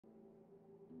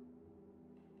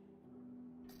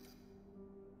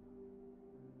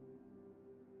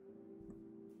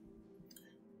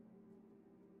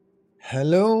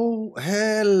Hello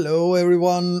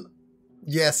everyone.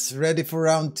 Yes, ready for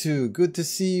round two. Good to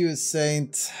see you,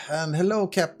 Saint. And hello,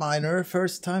 Cap Miner.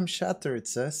 First time chatter, it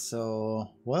says.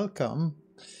 So welcome.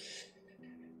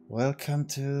 Welcome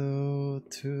to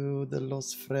the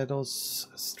Los Fredos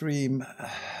stream.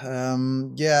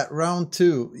 Yeah, round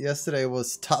two. Yesterday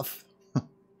was tough.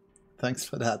 Thanks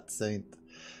for that, Saint.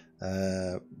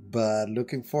 But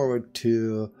looking forward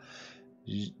to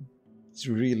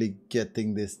really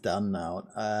getting this done now.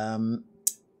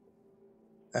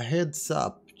 A heads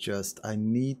up, just I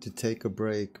need to take a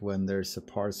break when there's a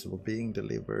parcel being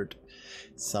delivered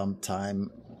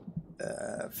sometime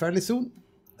fairly soon.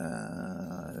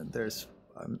 I'm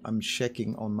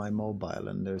checking on my mobile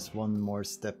and there's one more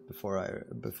step before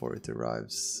it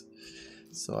arrives.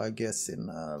 So I guess in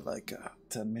like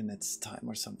 10 minutes time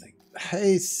or something.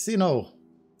 Hey Sino,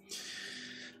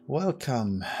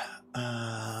 welcome.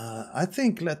 I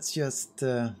think let's just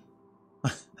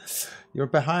you're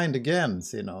behind again,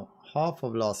 Sino. Half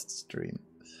of last stream.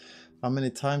 How many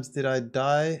times did I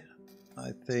die?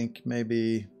 I think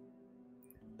maybe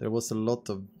there was a lot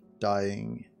of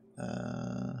dying.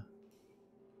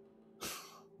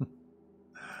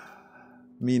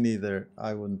 Me neither.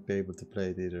 I wouldn't be able to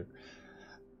play it either.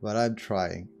 But I'm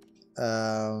trying.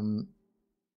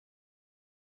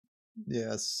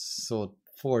 Yes, so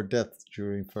 4 deaths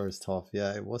during first half.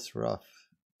 Yeah, it was rough.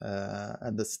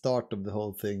 And the start of the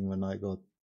whole thing when I got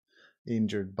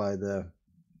injured by the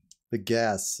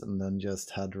gas and then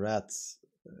just had rats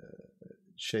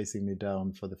chasing me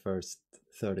down for the first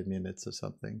 30 minutes or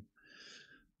something.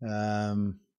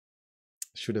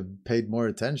 Should have paid more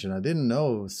attention. I didn't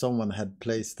know someone had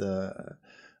placed a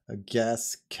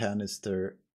gas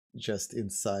canister just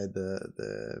inside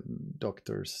the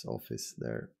doctor's office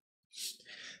there.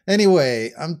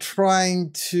 Anyway, I'm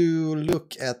trying to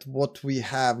look at what we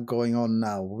have going on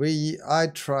now. I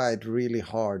tried really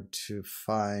hard to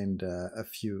find a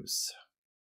fuse.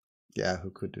 Yeah, who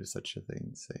could do such a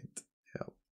thing, Saint?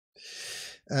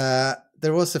 Yeah.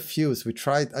 There was a fuse.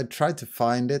 I tried to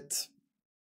find it.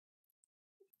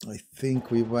 I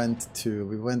think we went to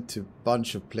a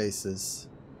bunch of places.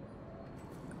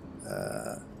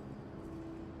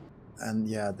 And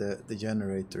yeah, the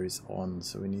generator is on,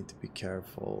 so we need to be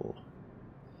careful.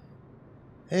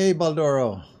 Hey,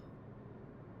 Baldoro.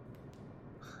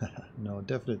 No,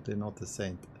 definitely not the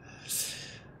Saint.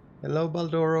 Hello,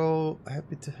 Baldoro.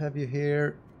 Happy to have you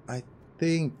here. I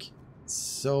think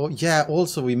so. Yeah,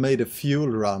 also we made a fuel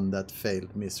run that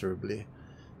failed miserably.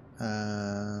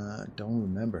 Don't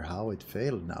remember how it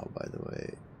failed now, by the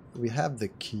way. We have the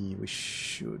key. We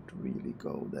should really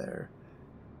go there.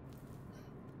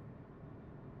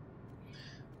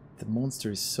 The monster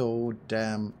is so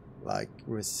damn like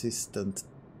resistant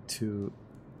to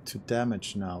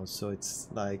damage now, so it's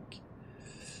like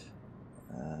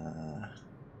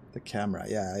the camera.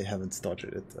 Yeah, I haven't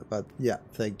started it, but yeah,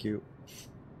 thank you.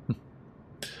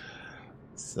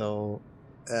 So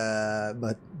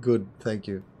but good, thank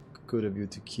you. Good of you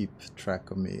to keep track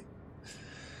of me.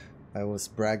 I was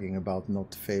bragging about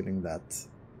not failing that,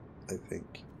 I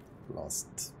think,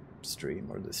 last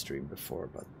stream or the stream before,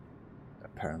 but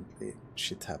apparently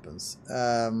shit happens.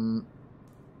 I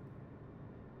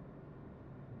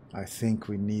think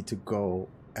we need to go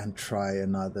and try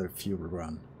another fuel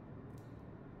run.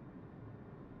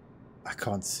 I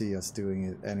can't see us doing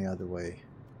it any other way.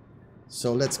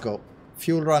 So let's go.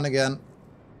 Fuel run again.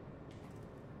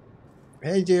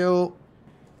 Hey Geo,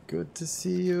 good to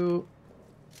see you.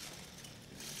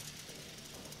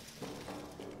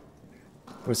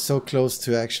 We're so close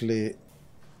to actually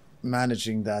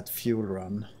managing that fuel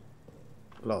run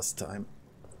last time.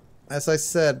 As I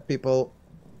said, people,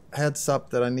 heads up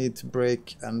that I need to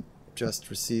break and just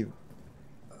receive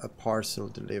a parcel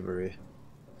delivery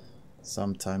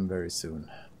sometime very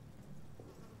soon.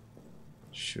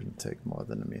 Shouldn't take more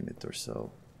than a minute or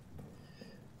so.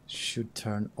 Should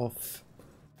turn off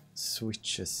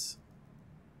switches,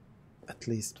 at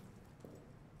least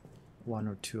 1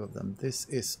 or 2 of them. This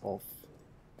is off.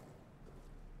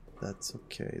 That's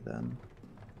okay then.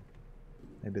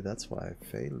 Maybe that's why I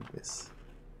failed this.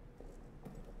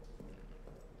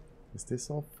 Is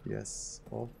this off? Yes,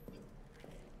 off.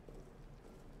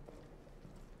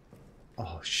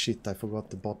 Oh shit, I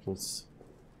forgot the bottles.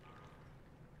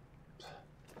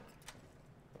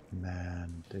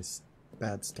 Man, this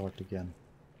bad start again.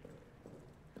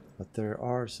 But there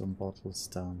are some bottles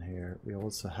down here. We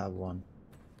also have one.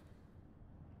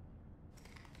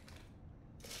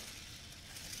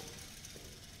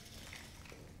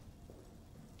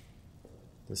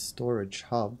 The storage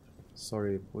hub,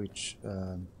 sorry, which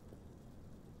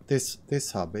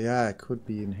This hub, yeah, it could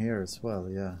be in here as well,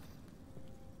 yeah.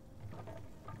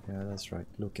 Yeah, that's right.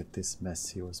 Look at this mess.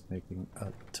 He was making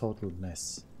a total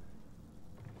mess.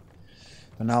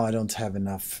 But now I don't have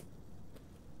enough.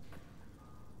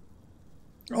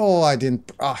 Oh, I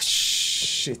didn't. Ah,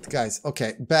 shit, guys.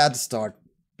 Okay, bad start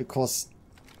because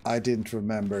I didn't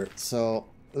remember. So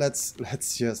let's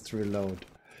just reload.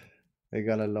 I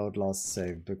gotta load last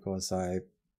save because I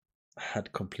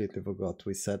had completely forgot.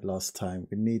 We said last time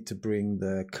we need to bring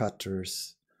the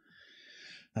cutters,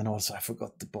 and also I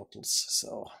forgot the bottles.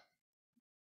 So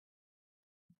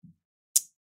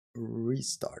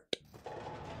restart.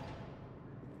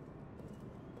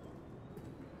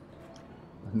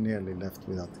 I nearly left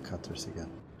without the cutters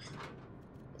again.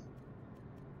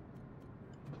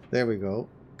 There we go.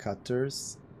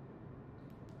 Cutters.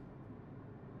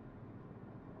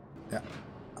 Yeah,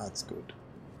 that's good.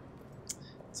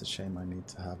 It's a shame I need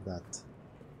to have that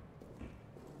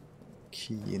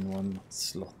key in one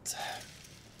slot.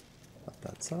 But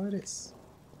that's how it is.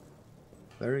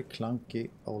 Very clunky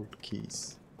old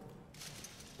keys.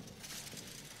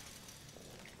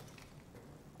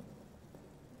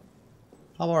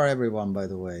 How are everyone, by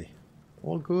the way?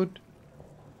 All good?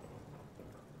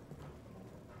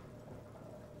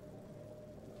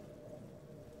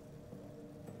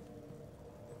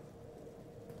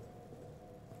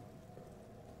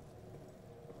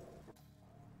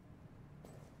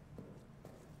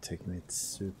 Taking it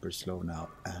super slow now,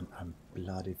 and I'm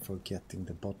bloody forgetting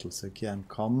the bottles again.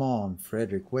 Come on,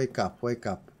 Frederick, wake up, wake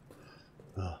up.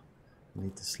 Ugh, I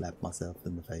need to slap myself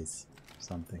in the face.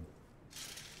 Something.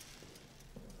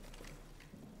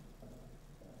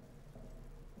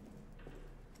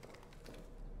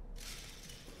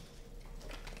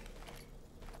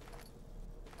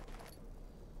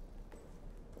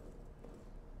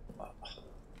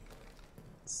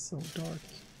 It's so dark.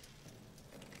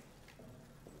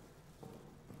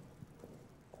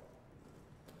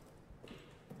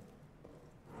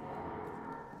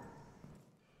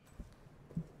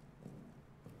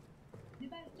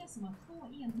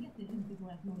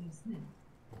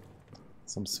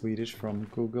 Some Swedish from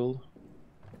Google.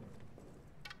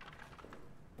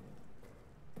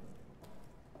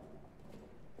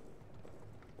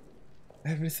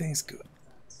 Everything's good.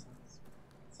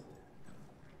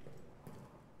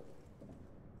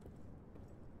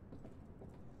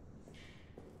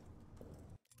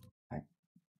 I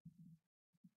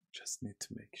just need to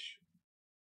make sure.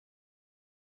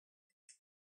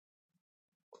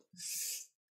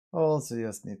 Also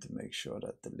just need to make sure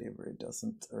that delivery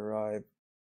doesn't arrive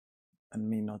and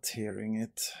me not hearing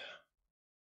it.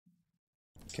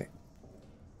 Okay.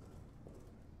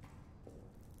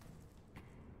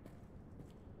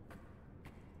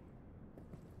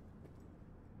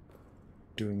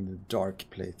 Doing the dark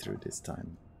playthrough this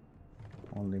time.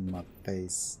 Only my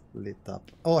face lit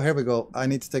up. Oh, here we go. I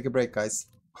need to take a break, guys.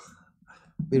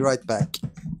 Be right back.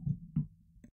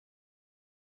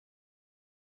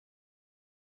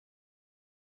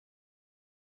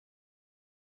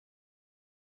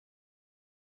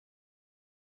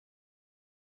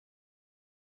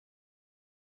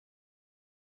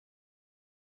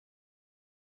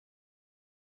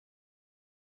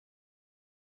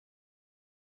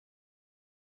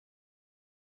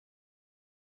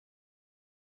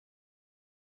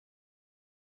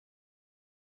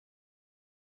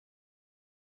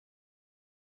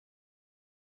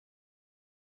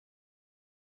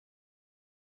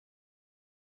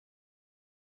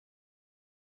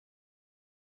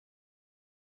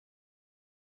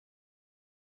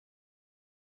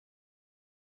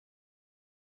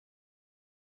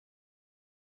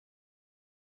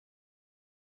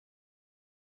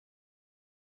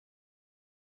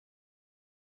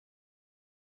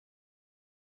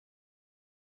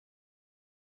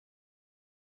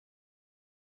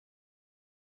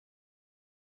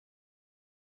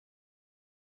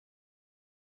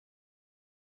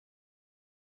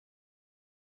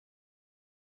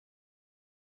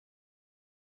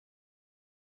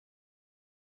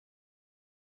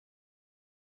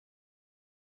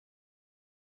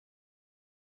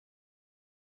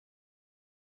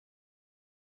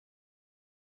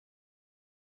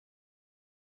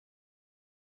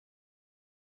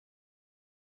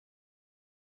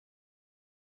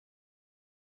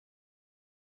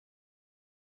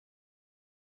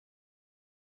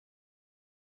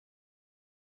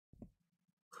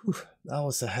 Whew, that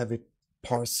was a heavy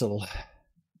parcel.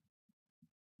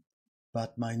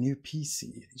 But my new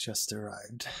PC just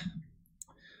arrived.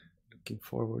 Looking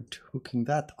forward to hooking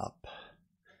that up.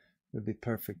 Will be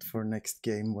perfect for next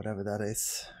game, whatever that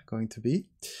is going to be.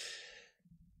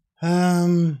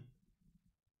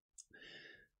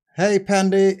 Hey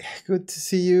Pandy, good to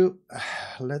see you.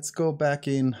 Let's go back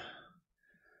in.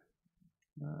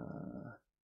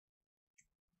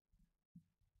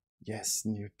 Yes,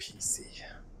 new PC.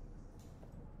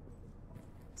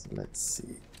 So let's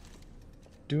see.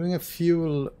 Doing a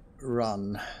fuel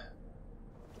run.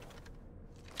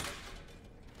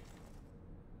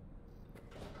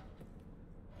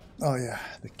 Oh yeah,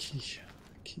 the key.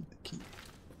 The key.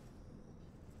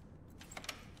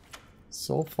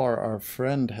 So far our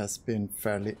friend has been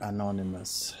fairly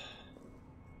anonymous.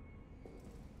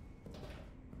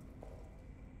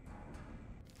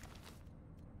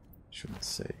 Shouldn't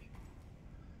say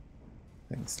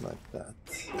things like that.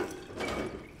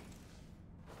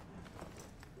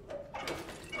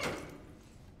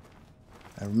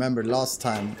 I remember last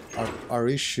time our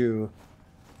issue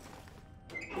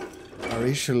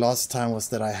last time was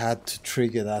that I had to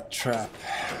trigger that trap.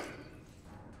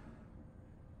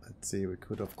 Let's see, we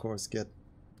could of course get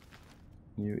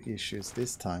new issues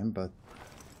this time, but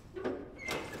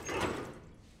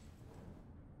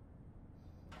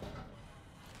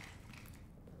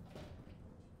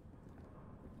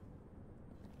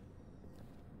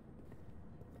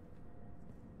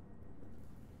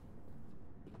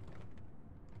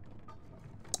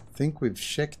I think we've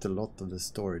checked a lot of the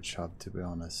storage hub, to be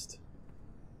honest,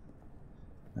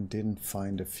 and didn't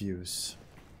find a fuse.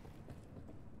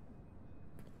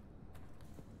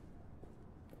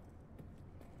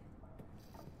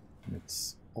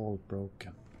 It's all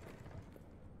broken.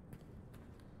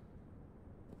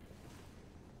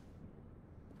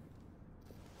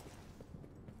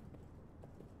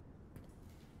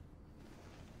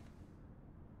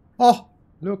 Oh,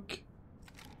 look.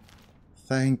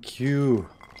 Thank you.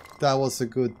 That was a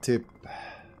good tip.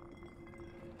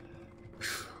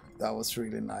 That was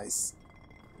really nice.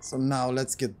 So now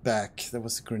let's get back. There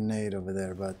was a grenade over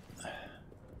there, but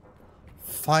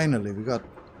finally we got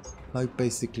like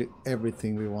basically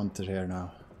everything we wanted here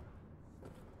now.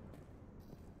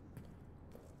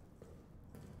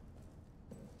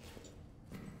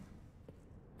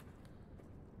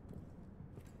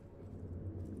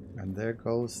 And there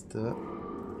goes the...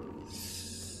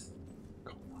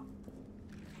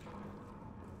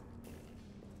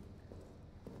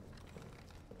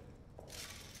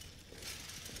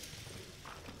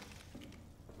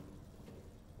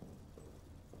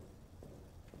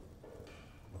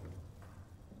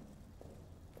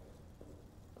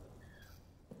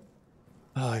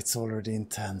 Oh, it's already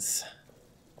intense.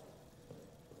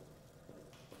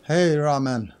 Hey,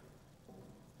 Ramen.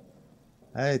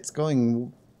 Hey, it's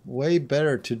going way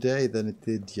better today than it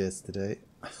did yesterday.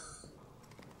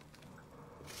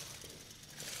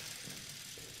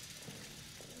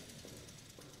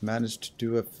 Managed to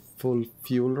do a full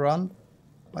fuel run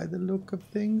by the look of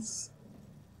things.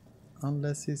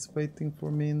 Unless he's waiting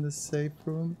for me in the safe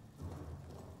room.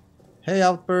 Hey,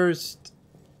 Outburst!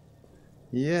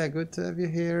 Yeah, good to have you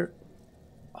here.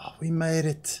 Oh, we made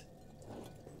it.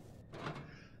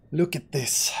 Look at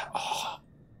this. Oh,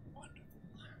 wonderful.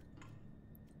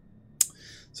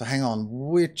 So hang on,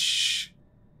 which...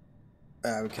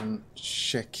 we can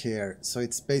check here. So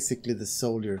it's basically the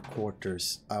soldier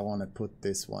quarters. I want to put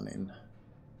this one in.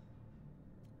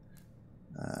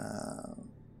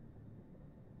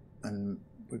 And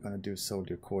we're going to do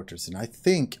soldier quarters. And I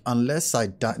think, unless I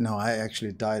die... No, I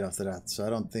actually died after that. So I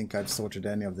don't think I've sorted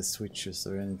any of the switches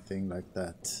or anything like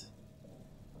that.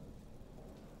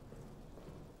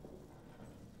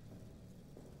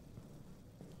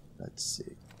 Let's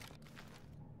see.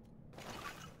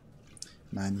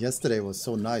 Man, yesterday was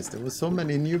so nice. There were so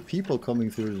many new people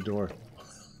coming through the door.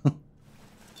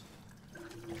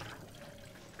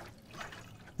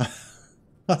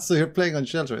 So you're playing on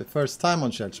Shellshock. First time on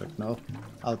Shellshock? No.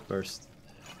 Outburst.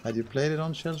 Had you played it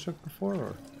on Shellshock before?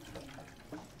 Or?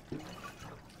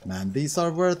 Man, these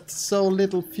are worth so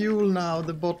little fuel now,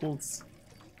 the bottles.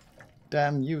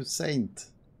 Damn you, Saint.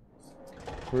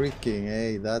 Freaking,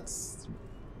 hey, that's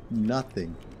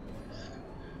nothing.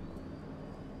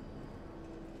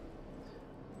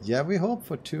 Yeah, we hope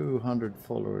for 200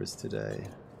 followers today.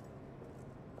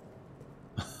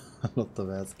 A lot of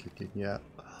ass kicking, yeah.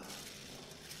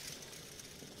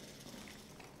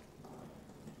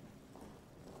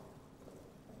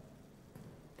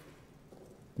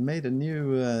 Made a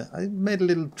new I made a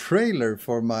little trailer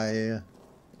for my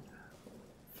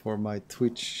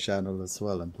Twitch channel as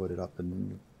well and put it up,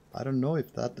 and I don't know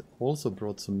if that also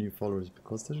brought some new followers,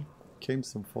 because there came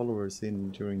some followers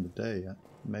in during the day. I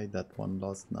made that one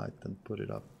last night and put it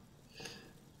up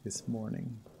this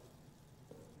morning.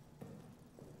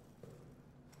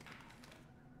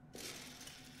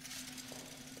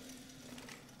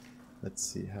 The Let's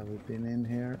see, have we been in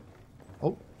here?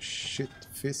 Oh, shit,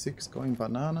 physics going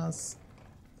bananas.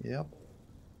 Yep.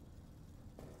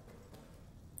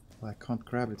 Oh, I can't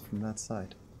grab it from that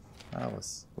side. That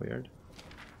was weird.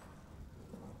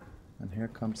 And here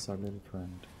comes our little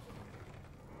friend.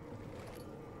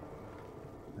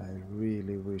 I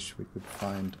really wish we could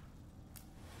find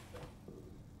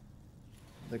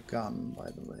the gun, by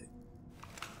the way.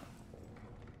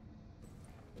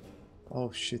 Oh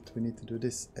shit, we need to do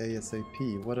this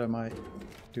ASAP. What am I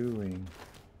doing?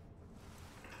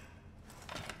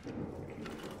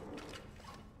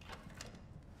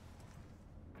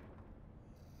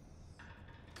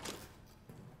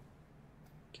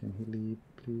 Can he leave,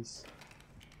 please?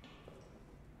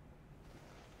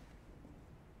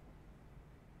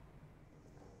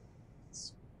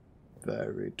 It's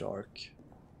very dark.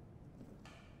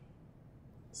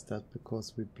 Is that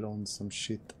because we've blown some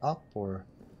shit up, or?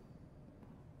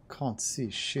 Can't see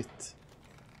shit.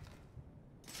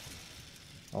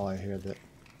 Oh, I hear that.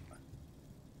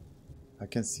 I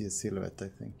can see a silhouette, I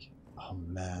think. Oh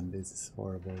man, this is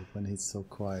horrible when he's so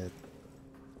quiet.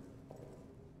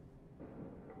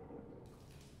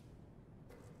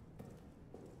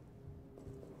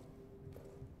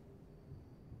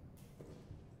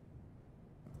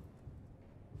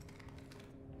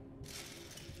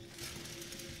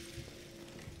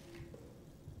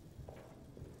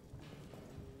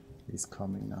 He's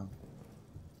coming now.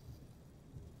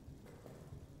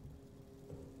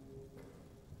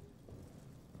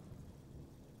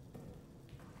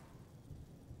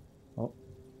 Oh.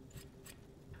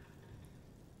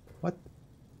 What?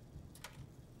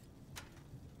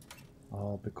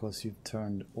 Oh, because you've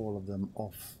turned all of them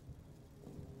off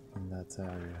in that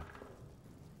area.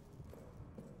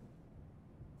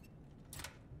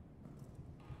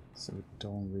 So we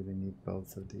don't really need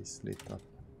both of these lit up.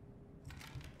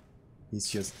 He's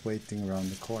just waiting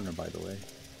around the corner, by the way.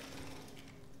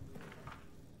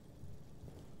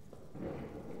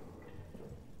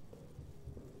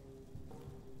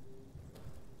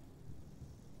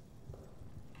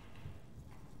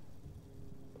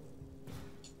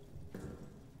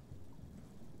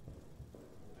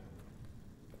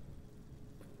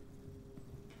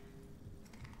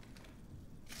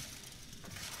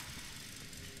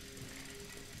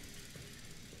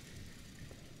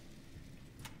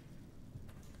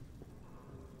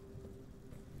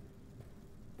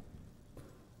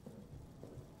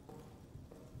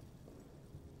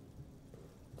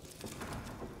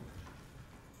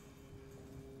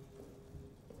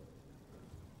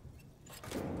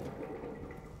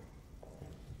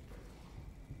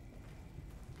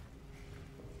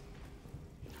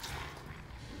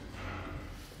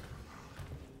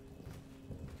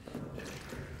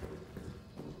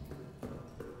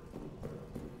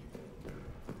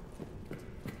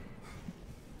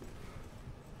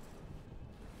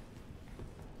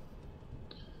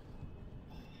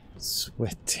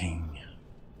 Sweating.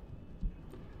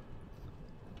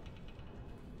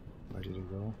 Where did he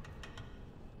go?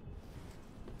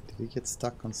 Did he get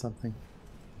stuck on something?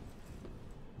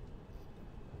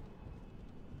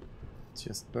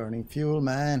 Just burning fuel,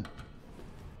 man.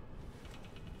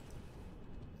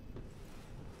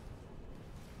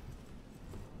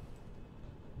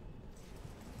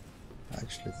 I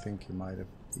actually think he might have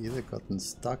either gotten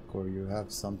stuck or you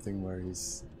have something where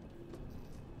he's...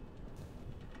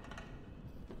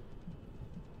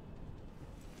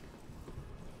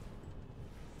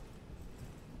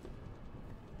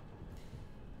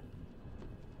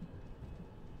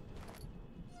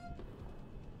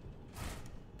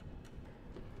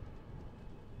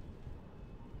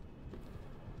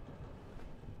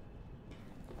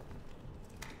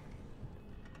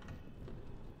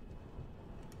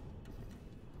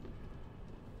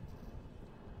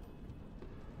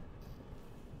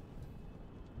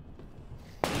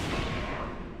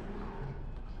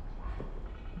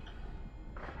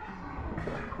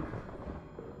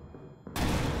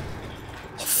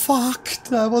 Fuck,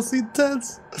 that was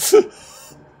intense.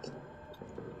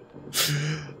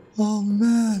 Oh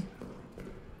man.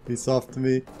 He's after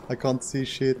me. I can't see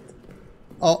shit.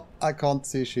 Oh, I can't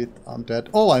see shit. I'm dead.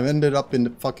 Oh, I ended up in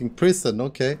the fucking prison.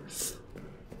 Okay.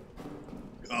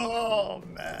 Oh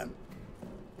man.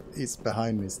 He's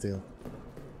behind me still.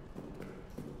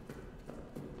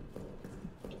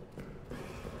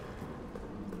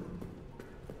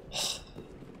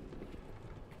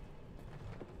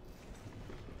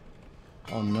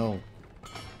 Oh no.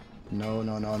 No,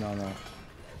 no, no, no, no.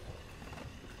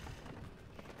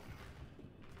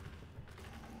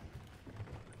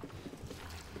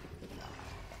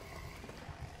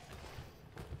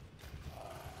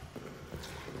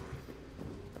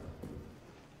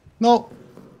 No!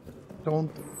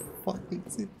 Don't fucking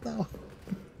sit down.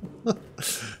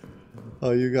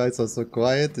 Oh, you guys are so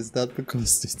quiet. Is that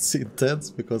because it's intense?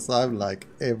 Because I'm like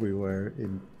everywhere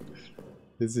in...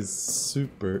 This is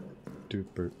super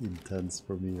duper intense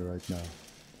for me right now.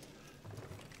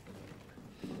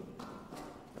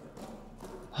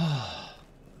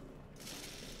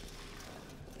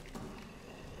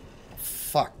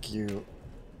 Fuck you.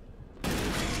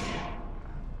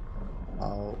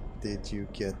 How did you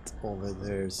get over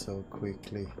there so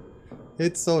quickly?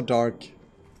 It's so dark.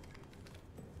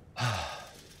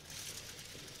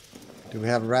 Do we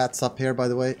have rats up here, by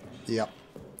the way? Yeah.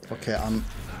 Okay,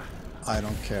 I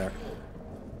don't care.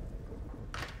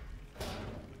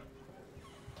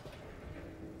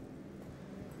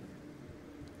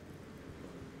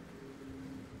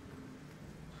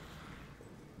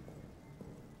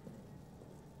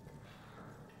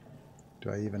 Do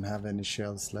I even have any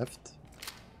shells left?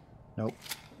 Nope.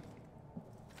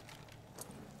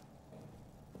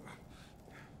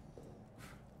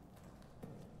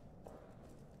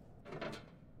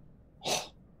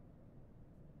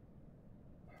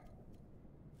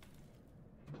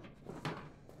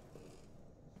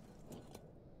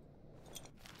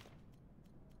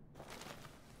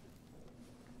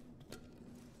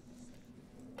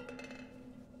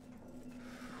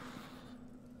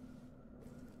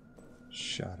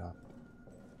 Shut up.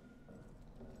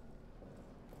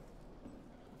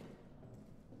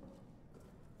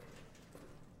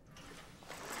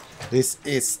 This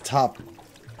is tough,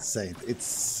 Saint. It's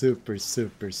super,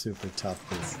 super, super tough.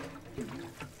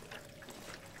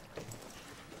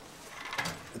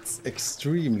 It's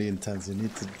extremely intense. You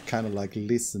need to kind of like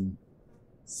listen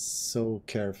so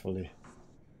carefully.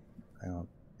 Hang on.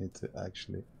 Need to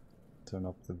actually turn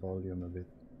up the volume a bit.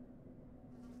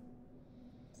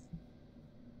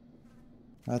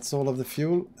 That's all of the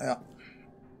fuel. Yeah.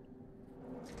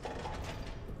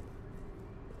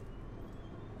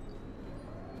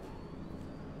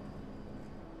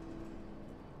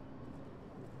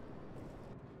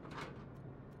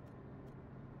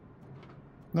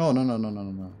 No, no, no, no, no,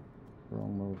 no, no.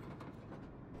 Wrong move.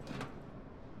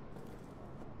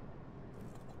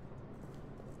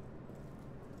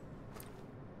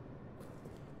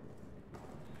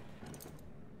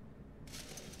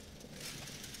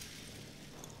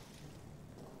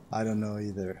 I don't know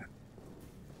either.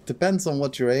 Depends on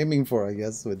what you're aiming for, I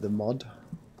guess, with the mod.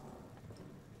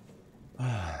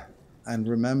 And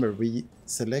remember, we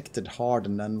selected hard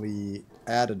and then we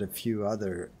added a few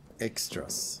other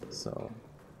extras, so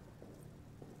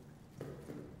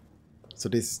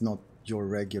this is not your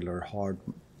regular hard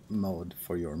mode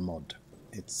for your mod.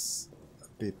 It's a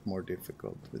bit more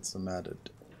difficult with some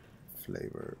added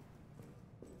flavor.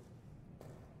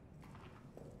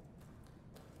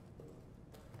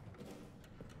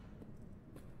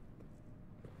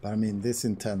 But I mean, this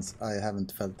intense, I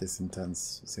haven't felt this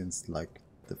intense since like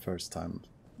the first time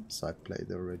I played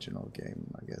the original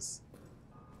game, I guess.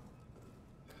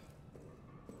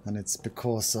 And it's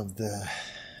because of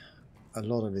a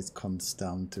lot of it comes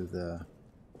down to the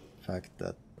fact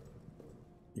that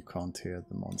you can't hear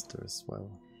the monster as well.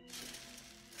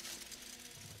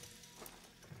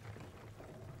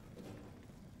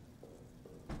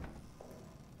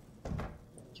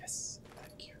 Yes,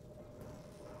 thank you.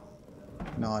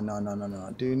 No, no, no, no,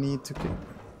 no. Do you need to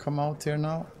come out here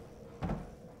now?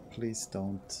 Please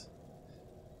don't.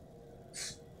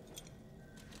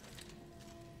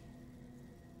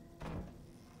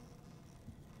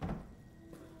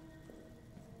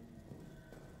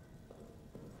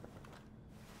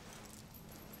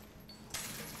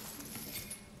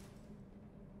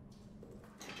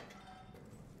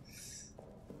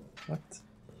 What?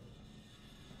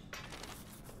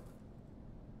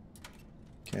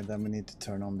 Okay, then we need to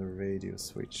turn on the radio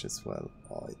switch as well.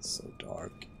 Oh, it's so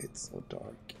dark. It's so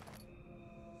dark.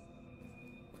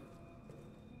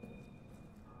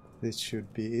 This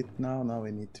should be it now. Now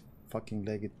we need to fucking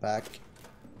leg it back.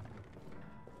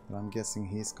 But I'm guessing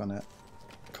he's gonna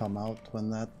come out when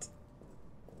that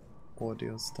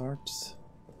audio starts.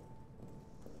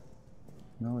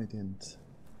 No, he didn't.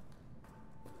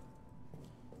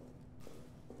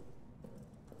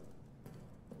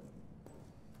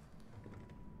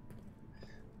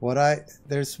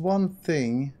 There's one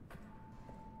thing.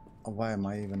 Oh, why am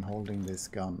I even holding this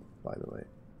gun, by the way?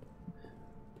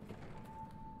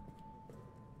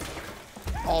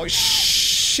 Oh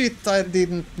shit, I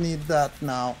didn't need that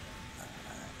now.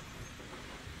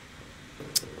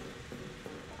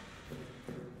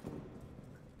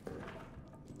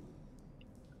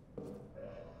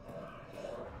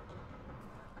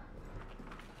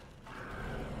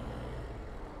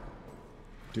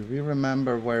 Do we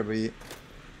remember where we...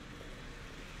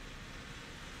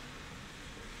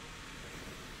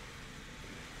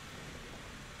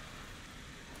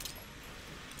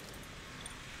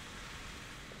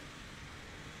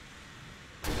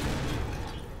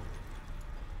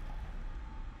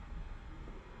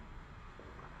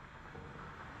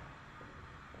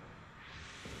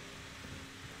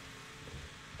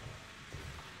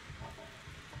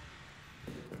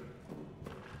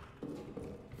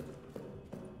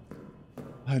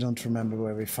 I don't remember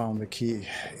where we found the key,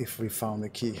 if we found the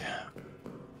key.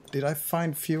 Did I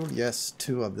find fuel? Yes,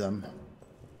 2 of them.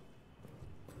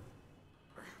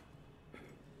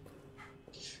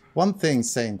 One thing,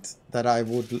 Saint, that I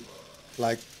would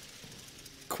like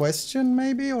question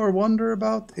maybe or wonder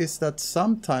about is that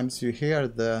sometimes you hear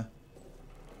the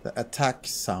attack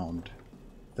sound.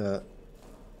 I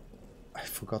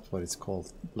forgot what it's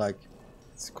called. Like,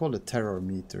 it's called a terror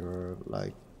meter or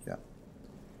like, yeah.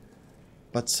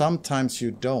 But sometimes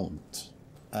you don't,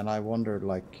 and I wonder,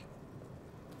 like,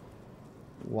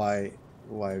 why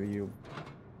you,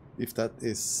 if that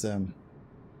is.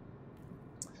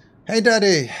 Hey,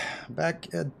 Daddy, back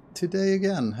today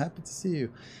again. Happy to see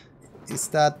you. Is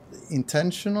that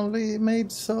intentionally made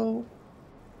so?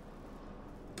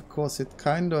 Because it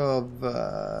kind of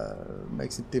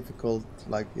makes it difficult,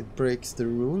 like it breaks the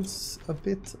rules a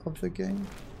bit of the game.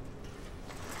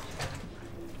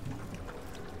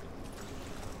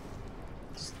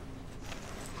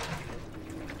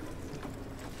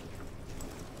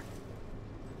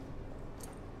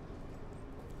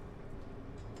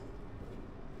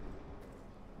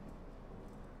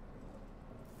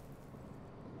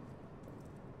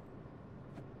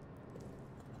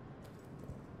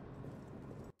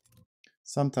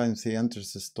 Sometimes he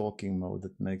enters a stalking mode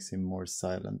that makes him more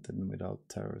silent and without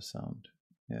terror sound.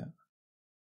 Yeah.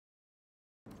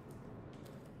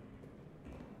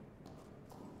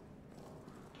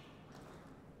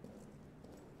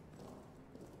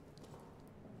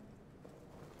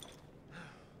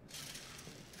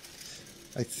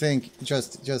 I think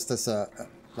just as a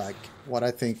like what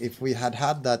I think, if we had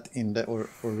that in the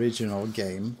original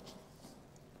game.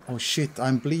 Oh shit,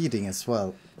 I'm bleeding as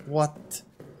well. What?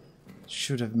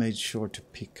 Should have made sure to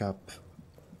pick up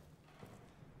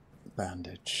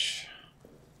bandage.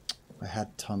 I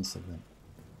had tons of them.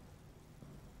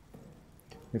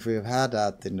 If we have had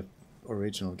that in the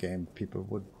original game, people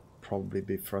would probably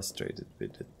be frustrated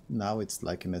with it. Now it's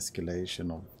like an escalation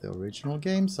of the original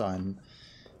game, so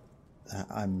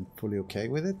I'm fully okay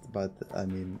with it. But I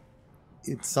mean,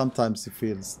 sometimes it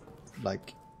feels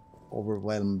like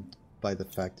overwhelmed by the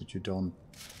fact that you don't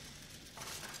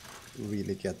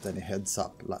really get any heads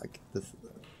up. Like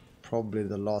probably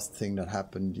the last thing that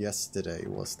happened yesterday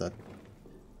was that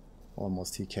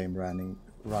almost he came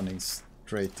running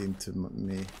straight into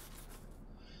me.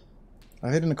 I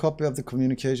hidden a copy of the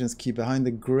communications key behind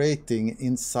the grating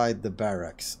inside the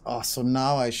barracks. Oh, so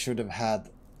now I should have had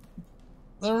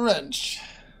the wrench.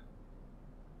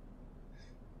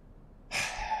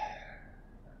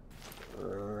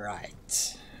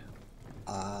 Right.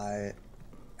 I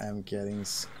am getting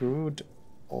screwed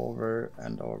over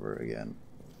and over again.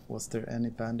 Was there any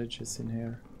bandages in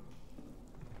here?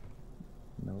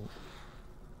 No.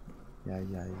 Yeah.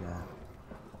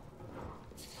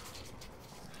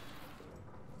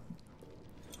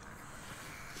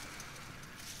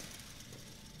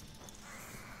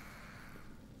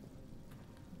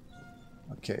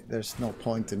 Okay, there's no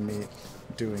point in me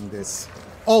doing this.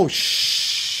 Oh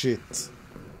shit!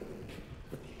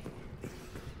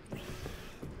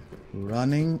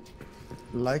 Running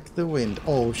like the wind.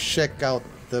 Oh, check out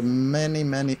the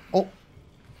many... Oh!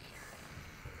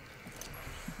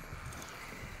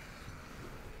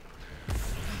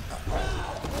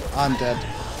 I'm dead.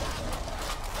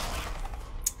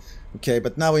 Okay,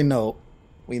 but now we know.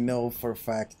 We know for a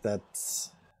fact that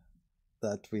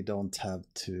we don't have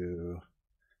to...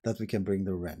 that we can bring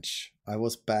the wrench. I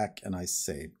was back and I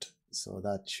saved. So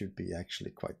that should be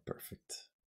actually quite perfect.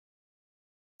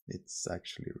 It's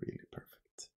actually really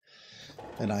perfect.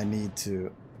 And I need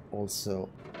to also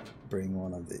bring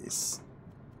one of these.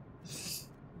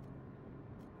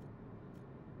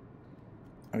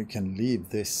 We can leave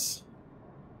this.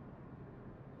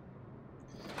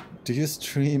 Do you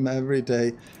stream every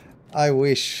day? I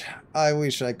wish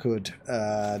I could,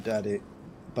 Daddy.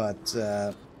 But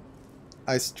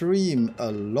I stream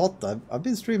a lot. I've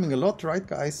been streaming a lot, right,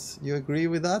 guys? You agree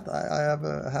with that? I have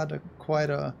had quite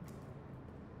a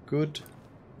good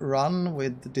run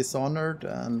with Dishonored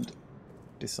and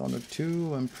Dishonored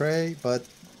 2 and Prey, but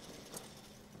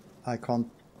I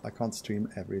can't stream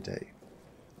every day.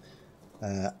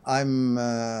 I'm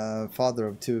father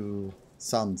of 2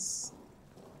 sons,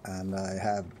 and I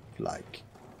have, like,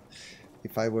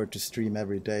 if I were to stream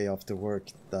every day after work,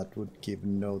 that would give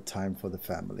no time for the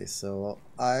family. So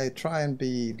I try and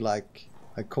be, like,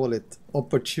 I call it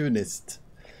opportunist.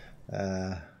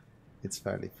 It's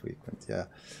fairly frequent, yeah,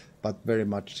 but very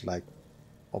much like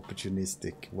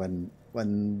opportunistic. When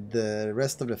the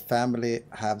rest of the family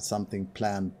have something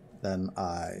planned, then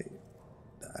I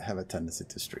have a tendency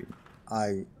to stream.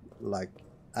 I, like,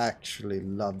 actually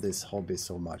love this hobby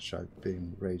so much. I've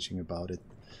been raging about it.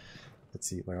 Let's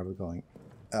see, where are we going?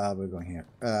 We're going here.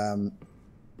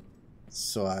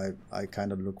 So I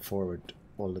kind of look forward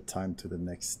all the time to the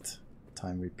next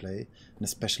time we play, and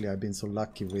especially I've been so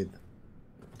lucky with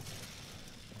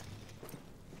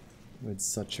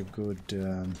such a good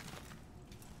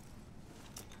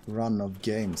run of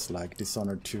games. Like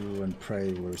Dishonored 2 and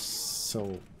Prey were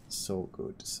so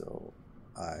good. So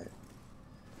I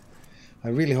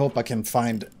really hope I can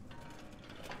find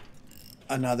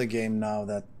another game now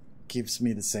that gives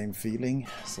me the same feeling,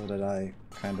 so that I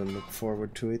kind of look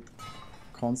forward to it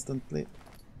constantly.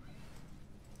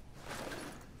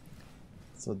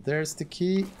 So there's the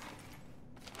key.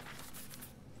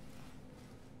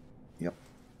 Yep.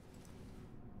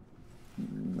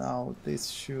 Now this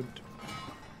should...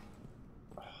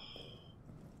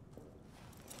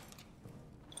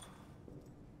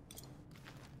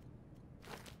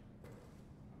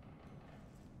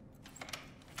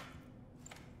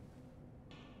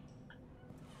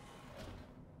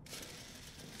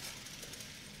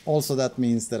 Also, that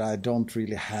means that I don't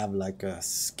really have like a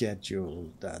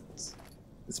schedule that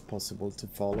is possible to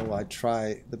follow. I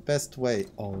try the best way.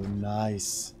 Oh,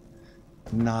 nice.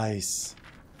 Nice.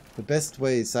 The best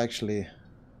way is actually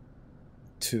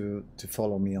to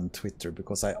follow me on Twitter,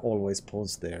 because I always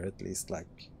post there at least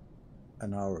like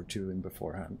an hour or two in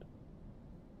beforehand.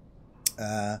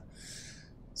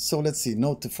 So let's see.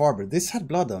 Note to Farber. This had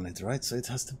blood on it, right? So it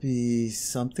has to be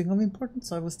something of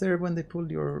importance. I was there when they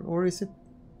pulled your... Or is it...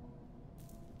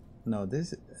 No,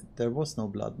 there was no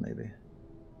blood, maybe.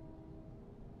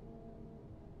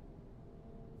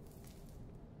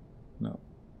 No.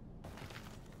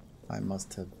 I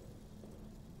must have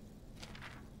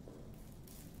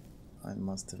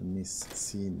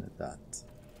misseen that.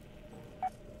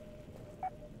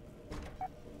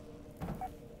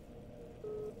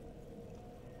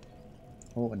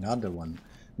 Oh, another one.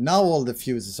 Now all the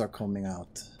fuses are coming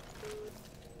out.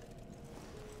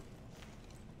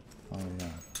 Oh,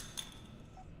 yeah.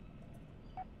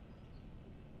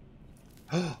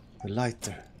 Oh, the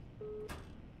lighter.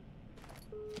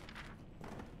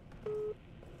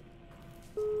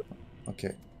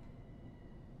 Okay.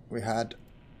 We had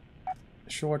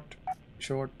short,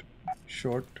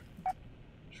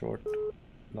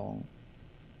 long,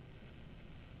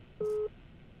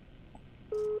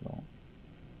 long.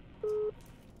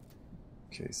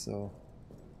 Okay, so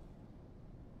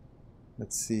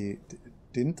let's see.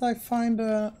 Didn't I find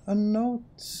a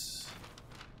note?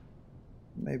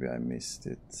 Maybe I missed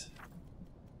it.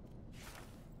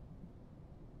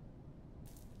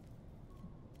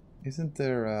 Isn't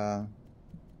there a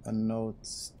note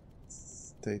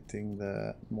stating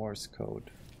the Morse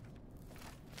code?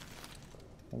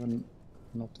 Haven't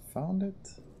not found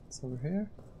it. It's over here.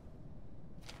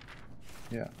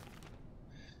 Yeah.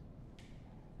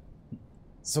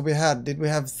 So did we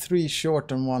have 3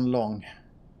 short and 1 long?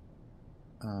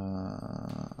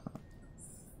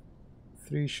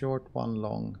 3 short, 1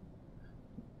 long.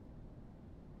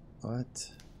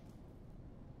 What?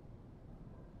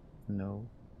 No.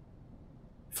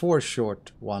 4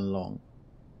 short, 1 long.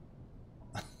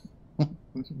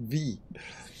 V.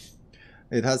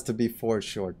 It has to be 4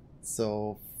 short.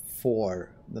 So 4,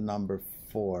 the number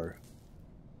 4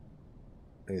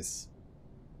 is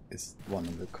one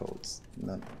of the codes.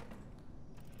 Then.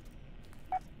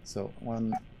 So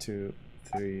 1, 2,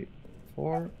 3,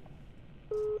 4.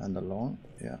 And a long,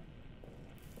 yeah.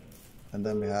 And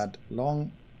then we had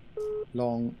long,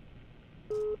 long,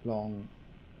 long,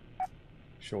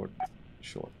 short,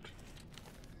 short.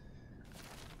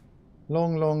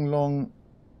 Long, long, long,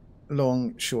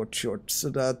 long, short, short. So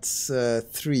that's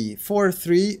 3. 4,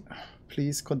 3.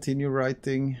 Please continue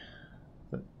writing.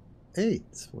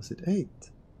 8. Was it 8?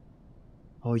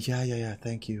 Oh, yeah.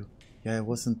 Thank you. Yeah, it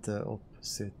wasn't the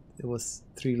opposite. It was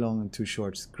 3 long and 2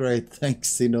 shorts. Great. Thanks,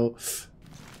 Sino.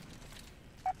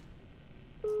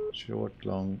 Short,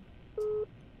 long,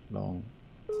 long,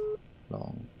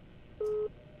 long,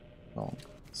 long.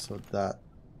 So that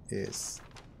is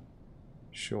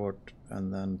short,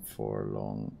 and then 4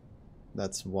 long.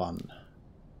 That's 1.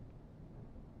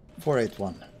 4, 8,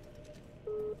 1.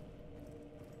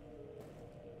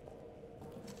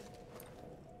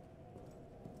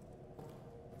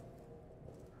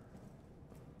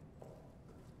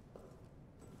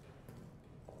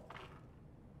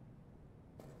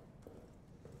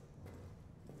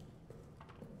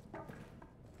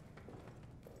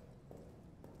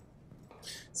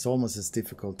 It's almost as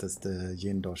difficult as the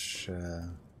Yindosh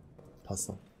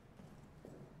puzzle.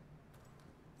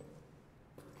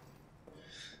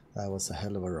 That was a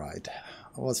hell of a ride.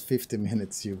 It was 50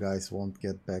 minutes you guys won't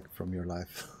get back from your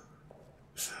life.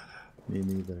 Me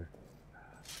neither.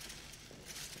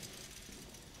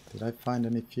 Did I find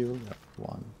any fuel? Yeah,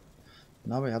 one.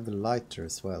 Now we have the lighter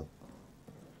as well.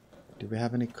 Do we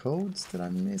have any codes that I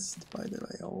missed, by the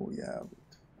way? Oh yeah.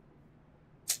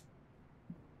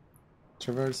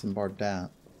 Traverse and Bardin.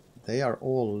 They are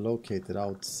all located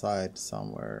outside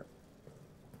somewhere.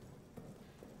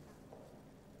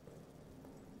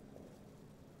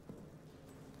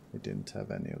 We didn't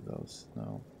have any of those,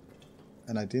 no.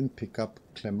 And I didn't pick up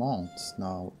Clement's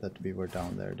now that we were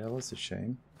down there. That was a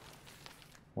shame.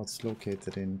 What's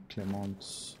located in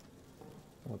Clement's?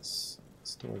 What's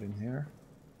stored in here?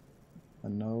 A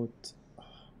note. Oh,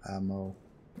 ammo.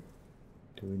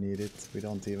 Do we need it? We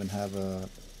don't even have a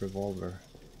revolver.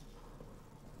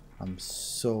 I'm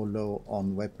so low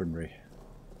on weaponry.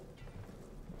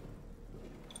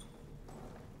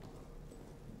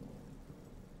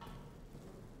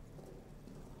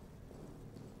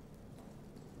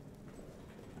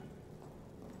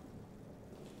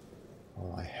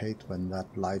 Oh, I hate when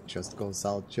that light just goes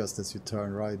out just as you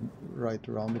turn right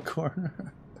around the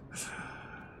corner.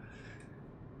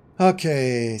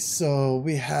 Okay, so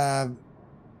we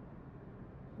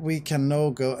can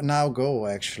now go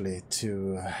actually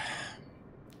to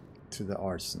the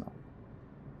arsenal.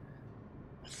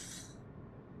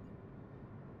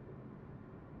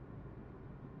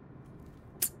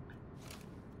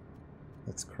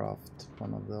 Let's craft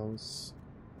one of those.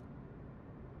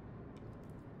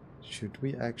 Should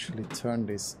we actually turn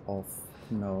this off?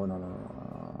 No.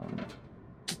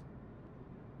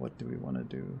 What do we want to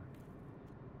do?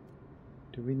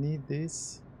 Do we need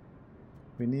this?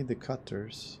 We need the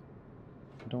cutters.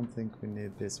 I don't think we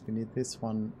need this. We need this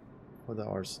one for the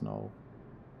arsenal.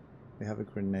 We have a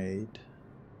grenade.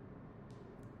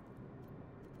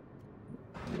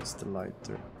 Use the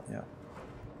lighter. Yeah.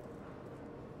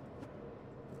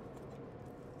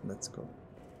 Let's go.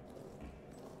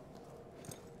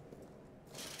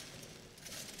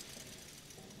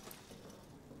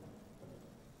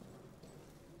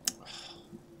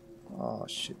 Oh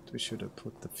shit, we should have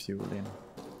put the fuel in.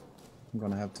 I'm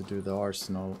gonna have to do the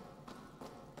arsenal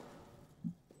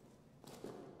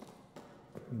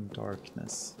in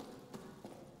darkness.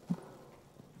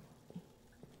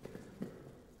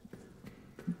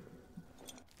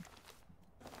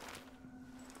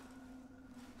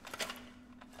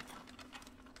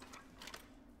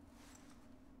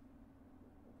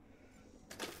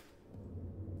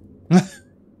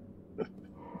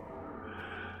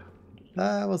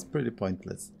 That was pretty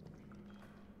pointless.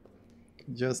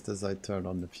 Just as I turned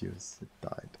on the fuse, it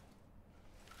died.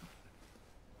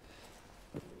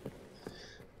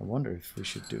 I wonder if we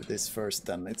should do this first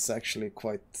then. It's actually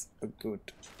quite a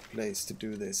good place to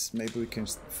do this. Maybe we can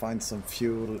find some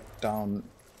fuel down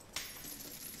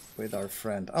with our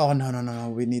friend. Oh, no.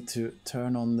 We need to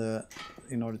turn on the...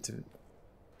 in order to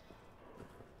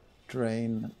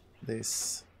drain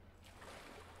this.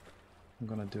 I'm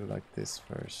gonna do like this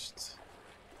first.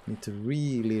 Need to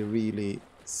really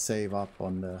save up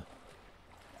on the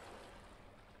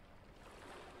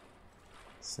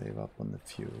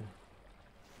fuel.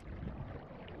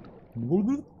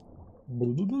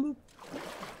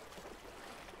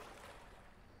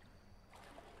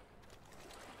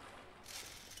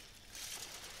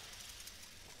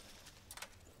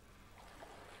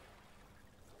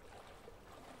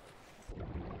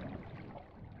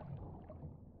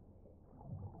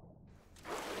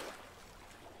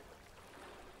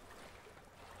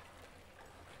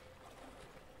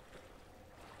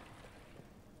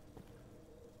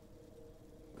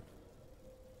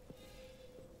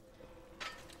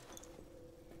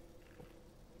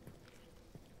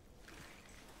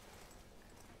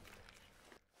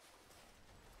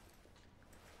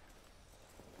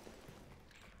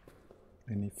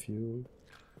 Any fuel?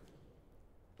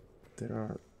 There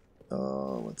are...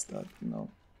 oh, what's that? No.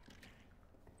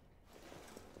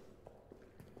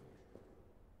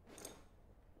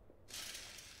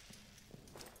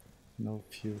 No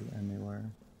fuel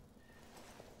anywhere.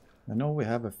 I know we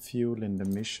have a fuel in the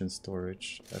mission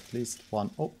storage. At least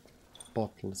one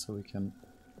bottle, so we can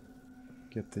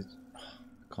get the...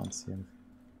 can't see anything.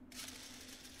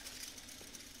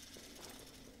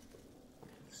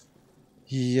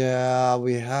 Yeah,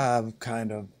 we have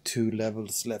kind of 2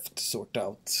 levels left to sort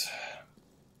out.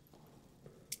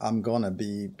 I'm gonna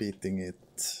be beating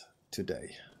it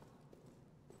today.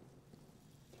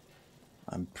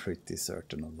 I'm pretty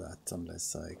certain of that,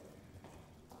 unless I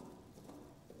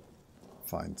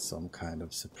find some kind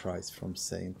of surprise from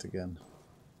Saint again.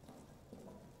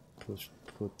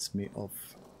 Puts me off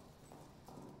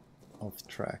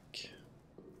track.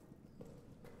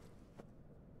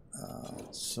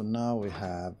 So now we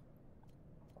have...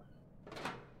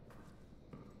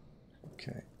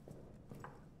 Okay.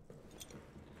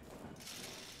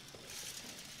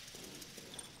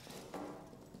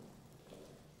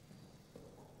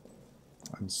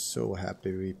 I'm so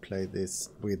happy we played this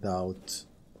without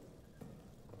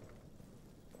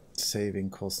saving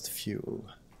cost fuel,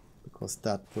 because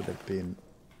that would have been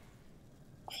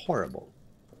horrible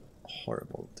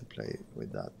to play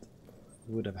with that.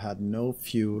 We would have had no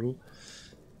fuel.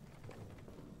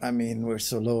 I mean, we're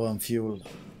so low on fuel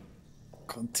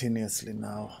continuously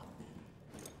now,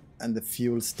 and the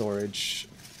fuel storage,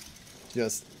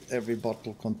 just every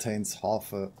bottle contains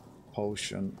half a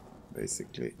potion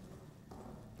basically.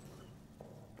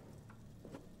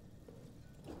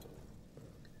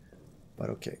 But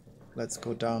okay, let's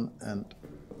go down and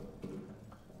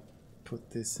put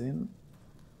this in.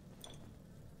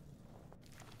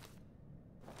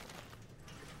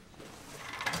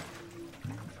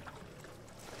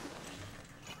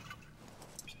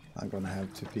 I'm gonna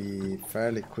have to be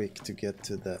fairly quick to get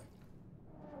to the...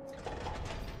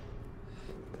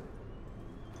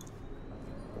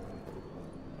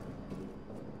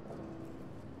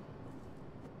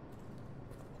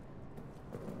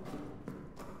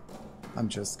 I'm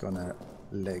just gonna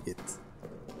leg it.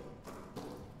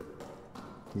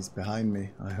 He's behind me.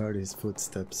 I heard his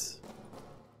footsteps.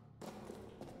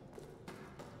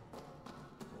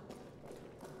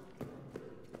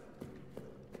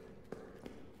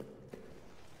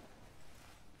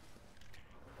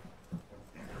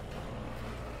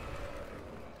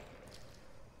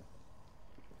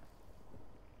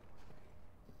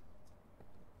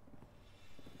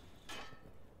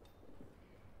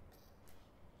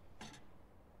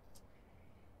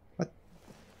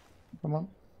 Come on.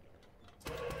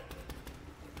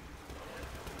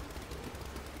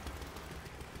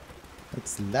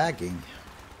 It's lagging.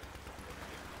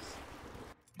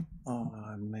 Oh,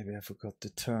 maybe I forgot to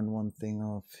turn one thing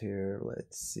off here.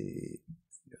 Let's see.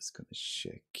 Just gonna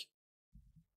check.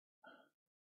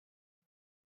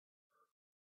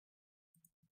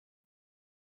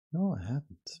 No, I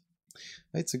haven't.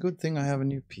 It's a good thing I have a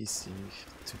new PC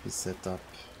to be set up.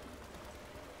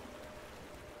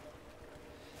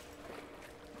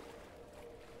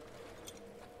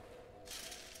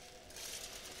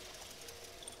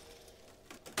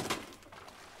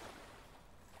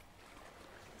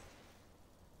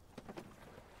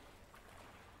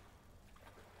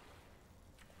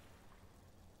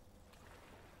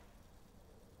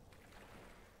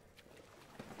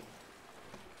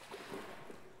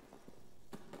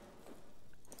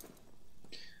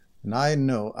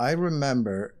 And I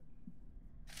remember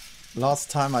last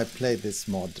time I played this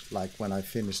mod, like when I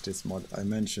finished this mod, I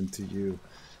mentioned to you,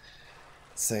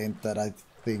 saying that I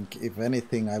think if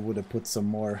anything I would have put some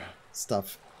more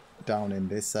stuff down in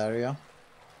this area.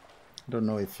 I don't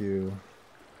know if you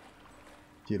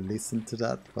listened to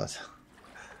that, but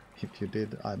if you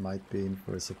did, I might be in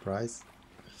for a surprise.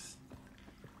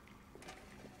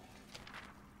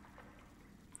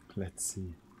 Let's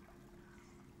see.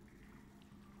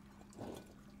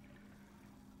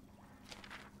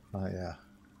 Oh yeah,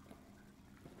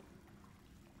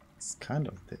 it's kind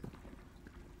of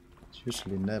it's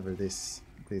usually never this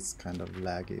kind of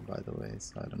laggy, by the way,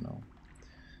 so I don't know.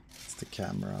 It's the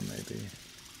camera maybe.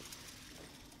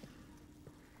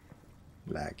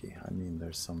 Laggy, I mean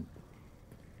there's some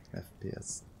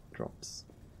FPS drops.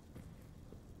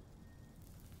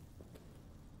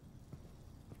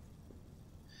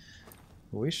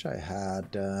 Wish I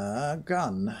had a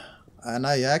gun. And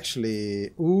I actually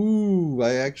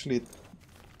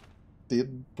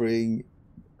did bring...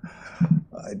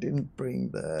 I didn't bring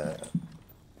the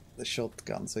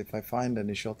shotgun, so if I find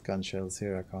any shotgun shells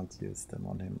here, I can't use them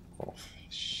on him. Oh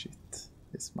shit,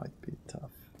 this might be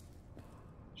tough.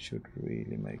 Should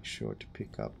really make sure to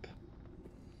pick up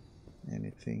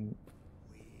anything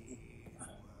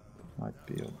might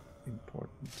be of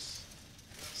importance.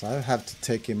 So I have to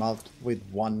take him out with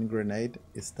one grenade.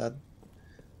 Is that...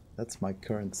 That's my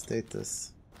current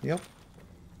status. Yep.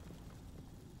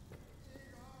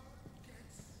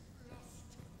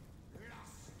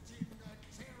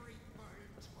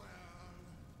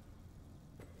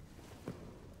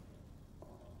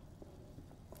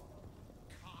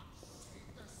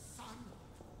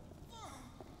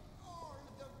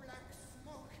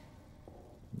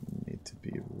 Need to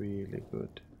be really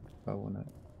good if I wanna...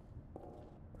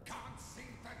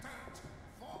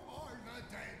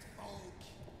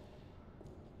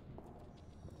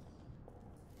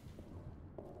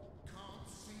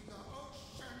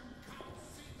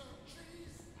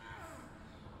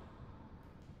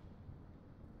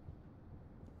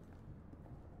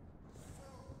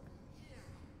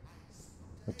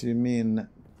 What do you mean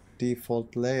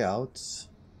default layouts?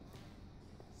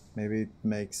 Maybe it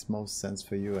makes most sense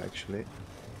for you actually.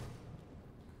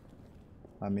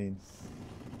 I mean,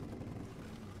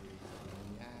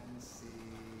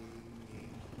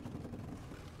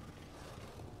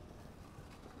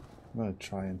 I'm gonna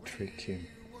try and trick him.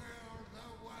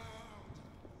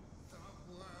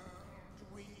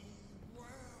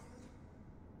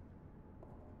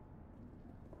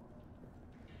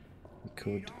 We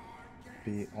could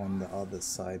be on the other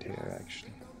side here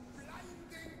actually.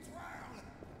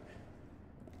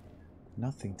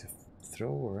 Nothing to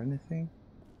throw or anything?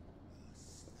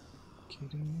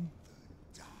 Kidding me?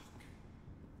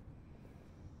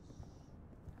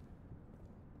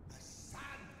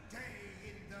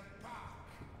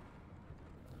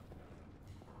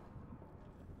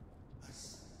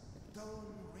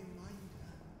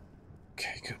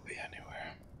 Okay, could be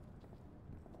anywhere.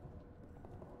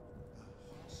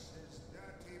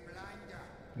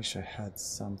 Wish I had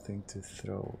something to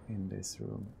throw in this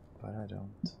room, but I don't.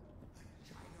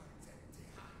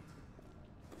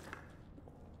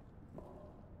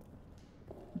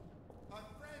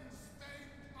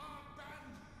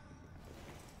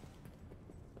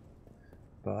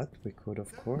 But we could,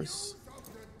 of course,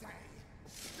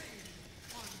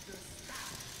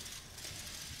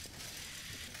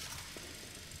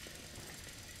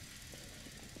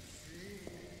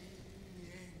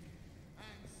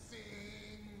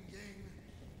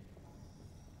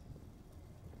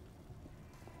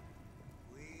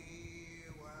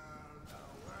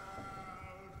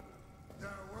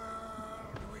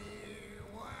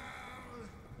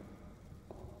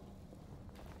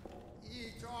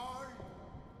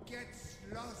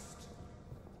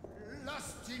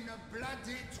 Lost in a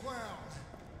bloody twirl.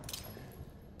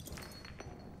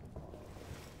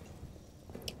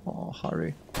 oh,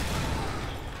 hurry.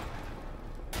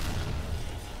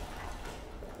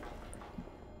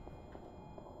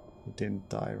 He didn't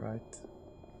die, right?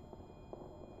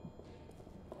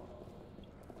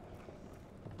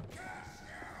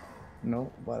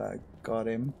 No, but I got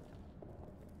him.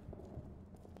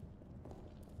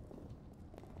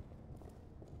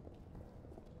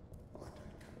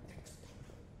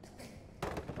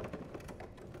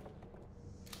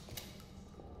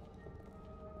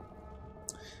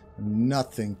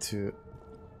 Nothing to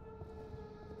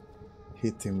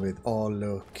hit him with. Oh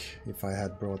look, if I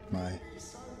had brought my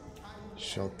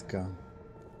shotgun.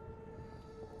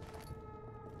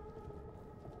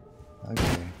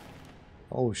 Okay.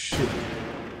 Oh shit.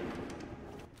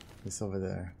 He's over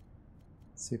there.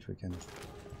 Let's see if we can.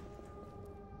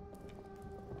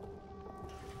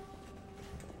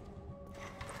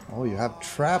 Oh, you have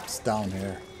traps down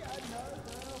here.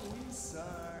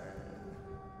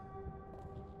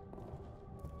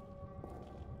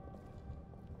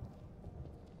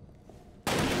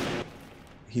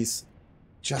 He's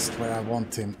just where I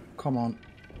want him. Come on.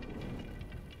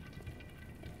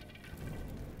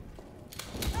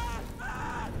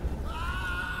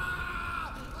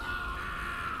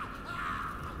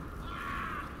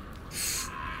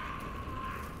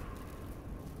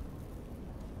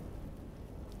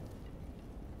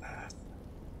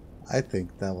 I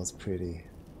think that was pretty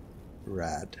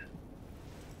rad.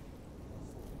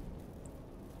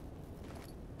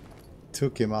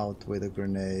 Took him out with a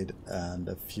grenade and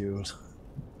a fuel.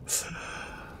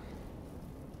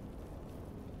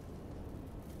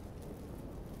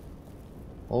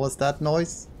 What was that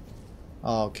noise?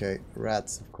 Oh, okay,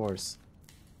 rats, of course.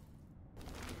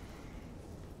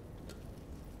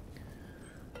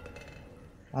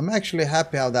 I'm actually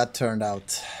happy how that turned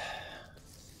out.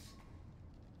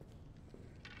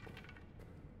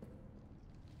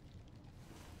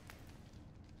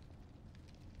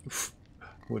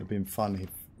 Would have been fun if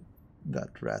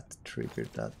that rat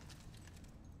triggered that.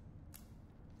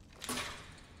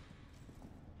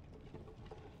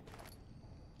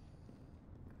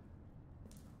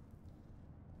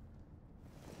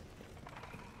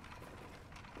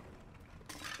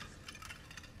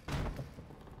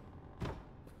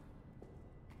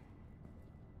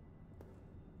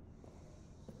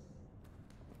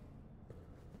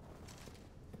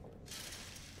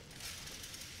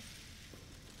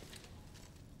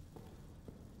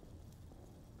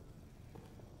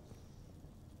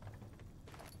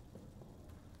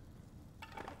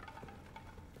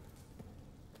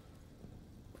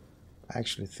 I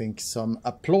actually think some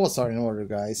applause are in order,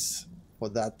 guys, for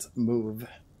that move.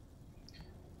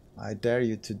 I dare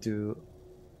you to do.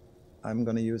 I'm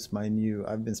gonna use my new.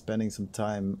 I've been spending some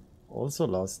time also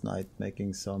last night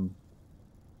making some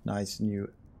nice new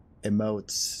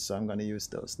emotes, so I'm gonna use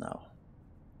those now.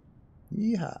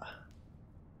 Yeah.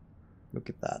 Look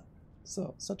at that.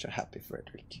 So, such a happy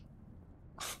Frederick.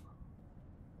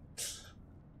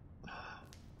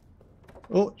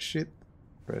 Oh, shit.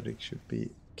 Frederick should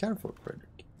be careful, Frederick.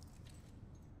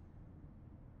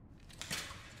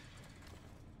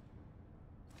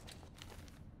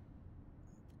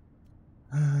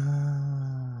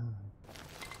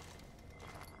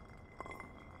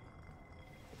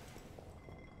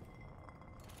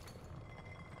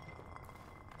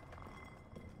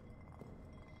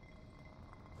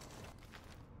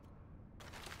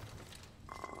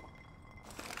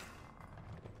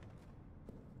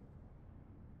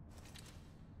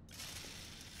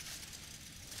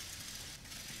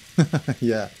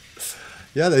 Yeah,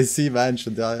 yeah, they seem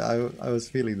ancient. I was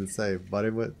feeling the same, but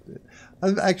it was.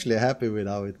 I'm actually happy with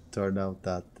how it turned out.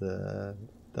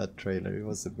 That trailer. It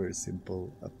was a very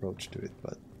simple approach to it,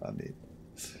 but I mean,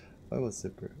 it was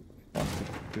super fun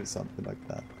to do something like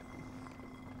that.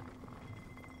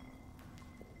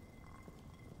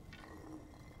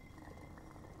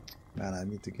 Man, I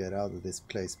need to get out of this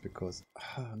place because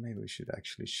maybe we should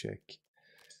actually check.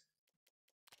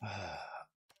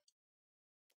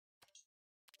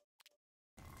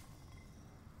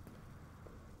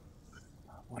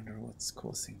 I wonder what's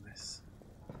causing this.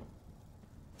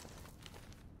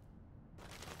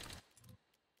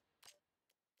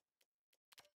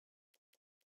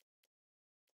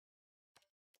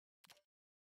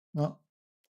 Oh,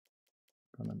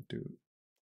 gonna do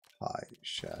high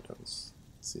shadows.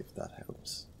 See if that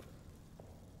helps.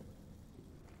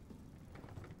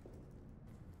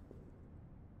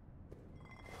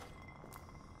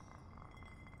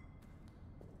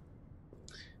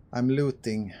 I'm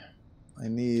looting. I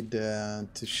need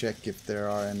to check if there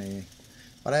are any,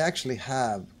 but I actually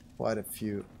have quite a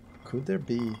few. Could there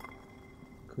be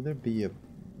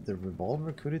the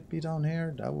revolver? Could it be down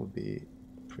here? That would be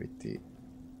pretty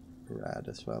rad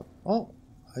as well. Oh,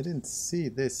 I didn't see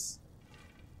this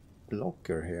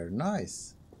blocker here.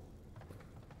 Nice.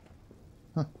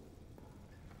 Huh.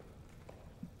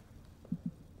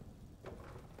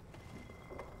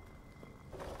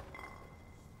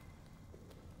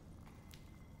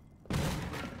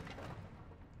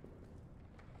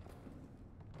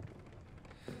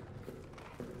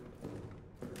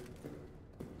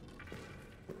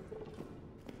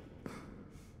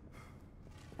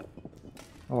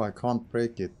 Oh, I can't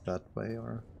break it that way,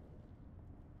 or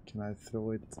can I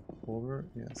throw it over?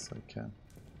 Yes, I can.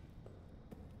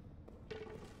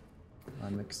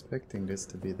 I'm expecting this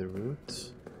to be the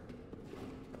route.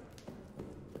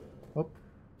 Oh.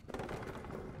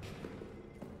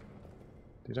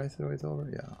 Did I throw it over?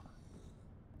 Yeah.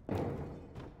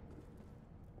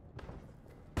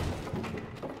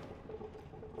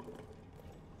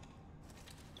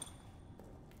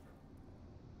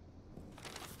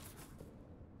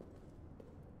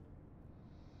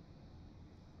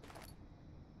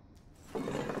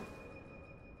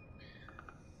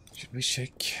 Should we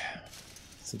check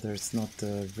so there's not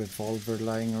a revolver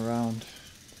lying around?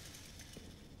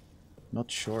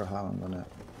 Not sure how I'm gonna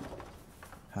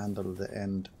handle the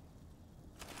end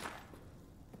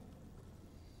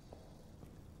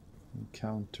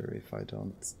encounter if I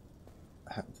don't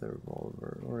have the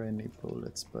revolver or any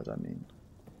bullets, but I mean,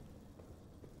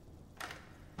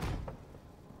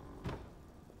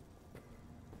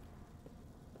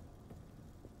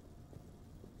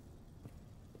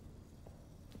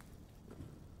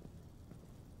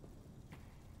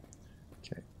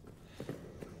 okay.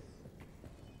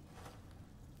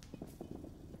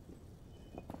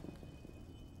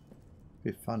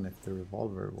 Be fun if the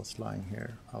revolver was lying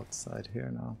here outside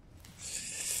here now.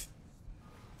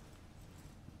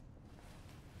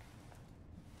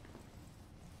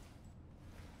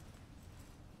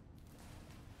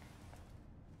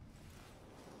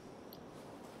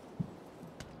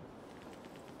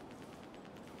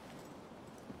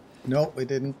 No, we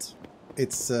didn't.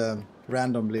 It's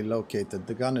randomly located.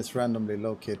 The gun is randomly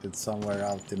located somewhere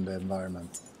out in the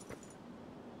environment.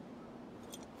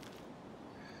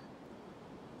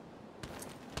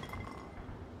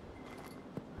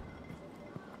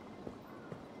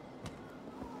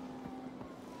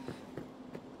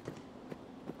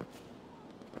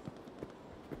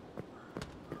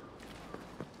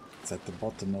 It's at the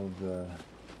bottom of the...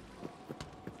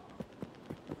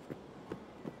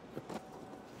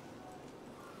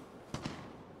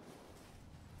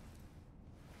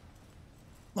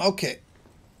 Okay,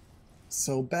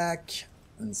 so back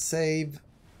and save,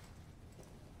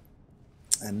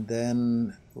 and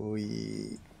then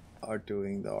we are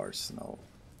doing the arsenal.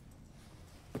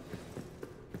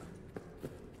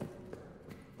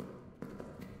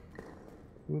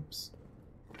 Oops.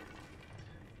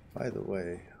 By the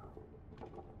way,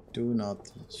 Do not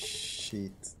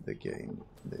cheat the game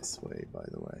this way, by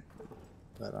the way,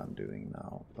 that I'm doing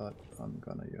now, but I'm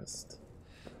gonna just...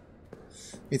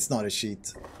 It's not a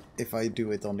cheat if I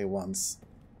do it only once.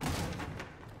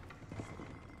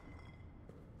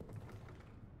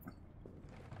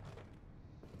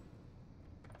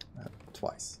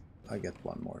 Twice. I get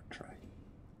one more try.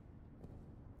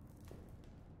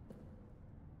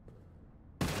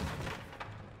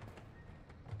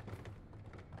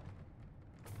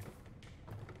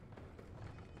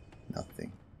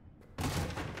 Nothing.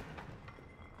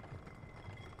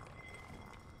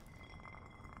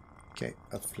 Okay,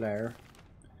 a flare.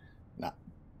 Nah.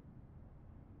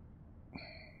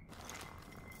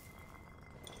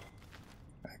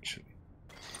 Actually,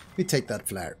 we take that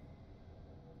flare.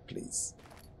 Please.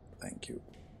 Thank you.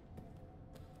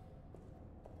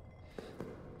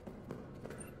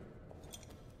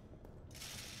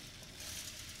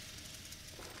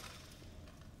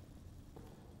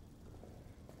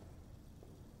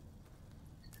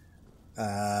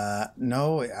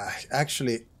 No,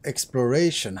 actually,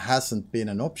 exploration hasn't been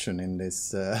an option in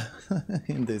this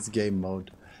in this game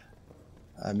mode.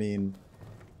 I mean,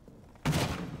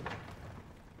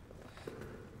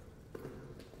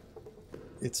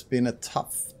 it's been a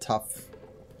tough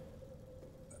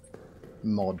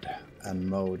mod and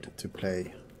mode to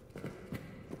play.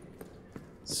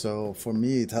 So for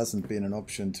me, it hasn't been an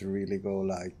option to really go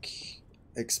like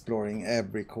exploring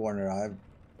every corner. I've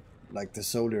like the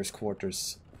soldiers'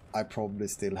 quarters. I probably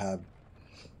still have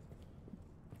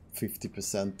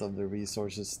 50% of the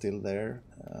resources still there.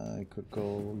 I could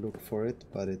go look for it,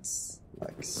 but it's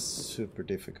like super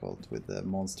difficult with the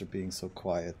monster being so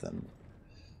quiet, and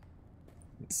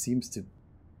it seems to...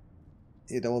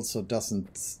 It also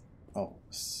doesn't... Oh.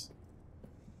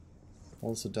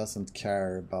 Also doesn't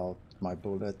care about my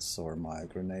bullets or my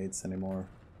grenades anymore.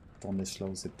 It only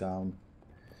slows it down.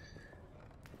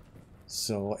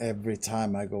 So every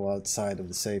time I go outside of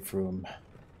the safe room...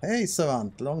 Hey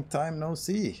Savant, long time no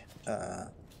see!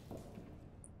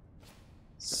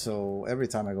 So every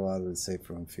time I go out of the safe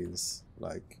room feels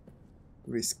like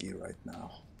risky right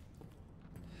now.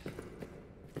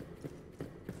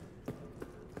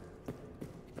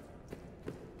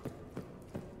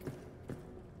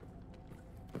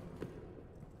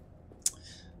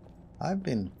 I've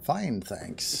been fine,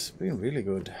 thanks. Been really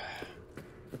good.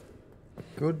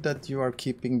 Good that you are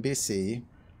keeping busy.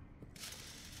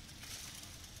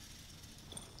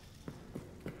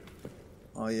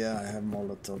 Oh yeah, I have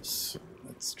Molotovs.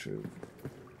 That's true.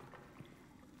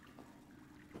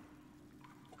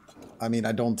 I mean,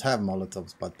 I don't have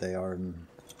Molotovs, but they are...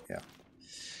 Yeah.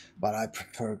 But I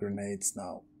prefer grenades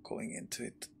now, going into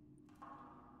it.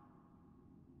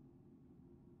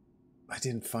 I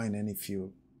didn't find any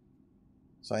fuel.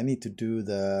 So I need to do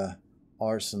the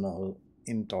arsenal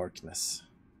in darkness.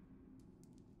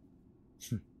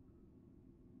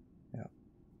 Yeah.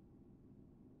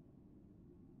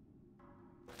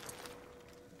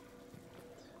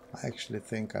 I actually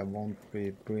think I won't be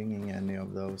bringing any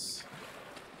of those.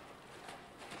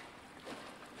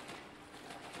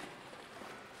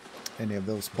 Any of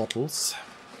those bottles.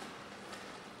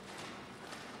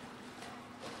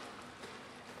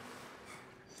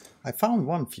 I found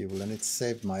one fuel and it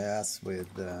saved my ass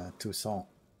with Toussaint.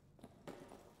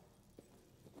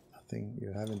 Nothing.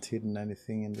 You haven't hidden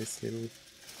anything in this little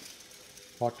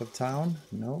part of town?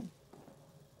 No.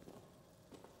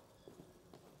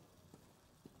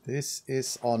 This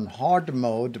is on hard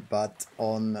mode, but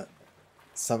on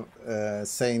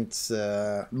Saint's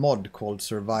mod called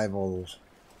Survival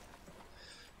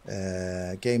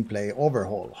Gameplay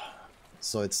Overhaul.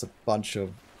 So it's a bunch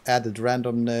of added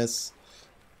randomness,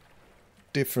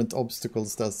 different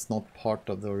obstacles that's not part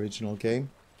of the original game.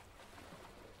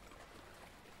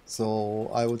 So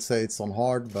I would say it's on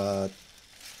hard, but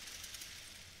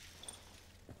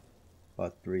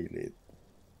really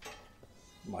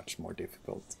much more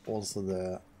difficult. Also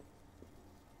the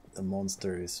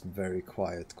monster is very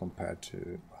quiet compared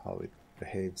to how it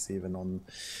behaves even on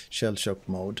shell shock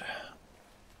mode.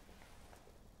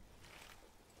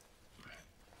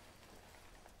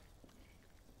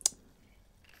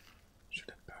 Should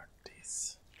have burned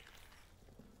these.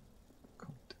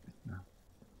 Come to it now.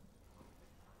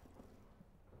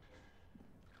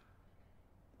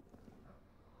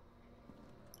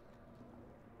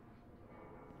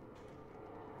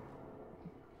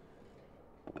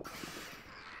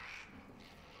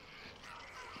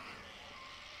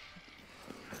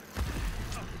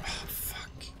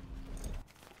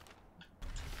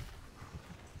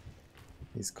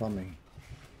 He's coming.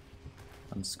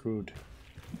 I'm screwed.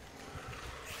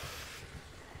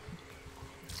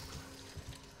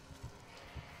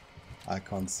 I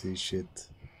can't see shit.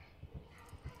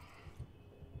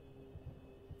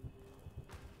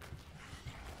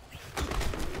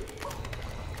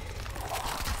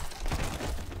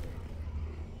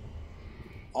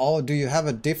 Oh, do you have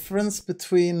a difference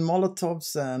between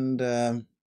Molotovs and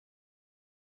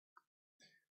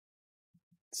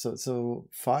so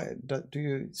fire? Do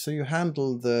you you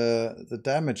handle the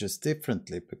damages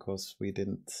differently because we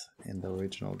didn't in the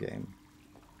original game?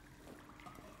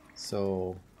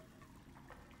 So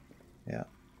yeah,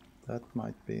 that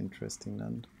might be interesting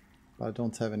then. But I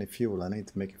don't have any fuel. I need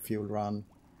to make a fuel run.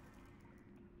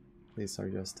 These are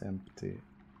just empty.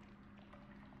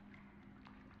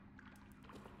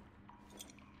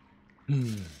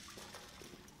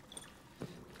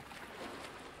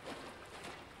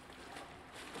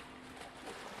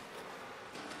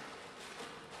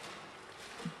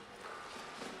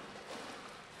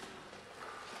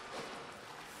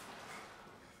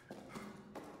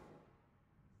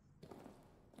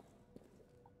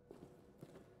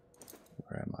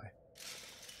 Where am I?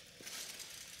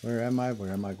 Where am I?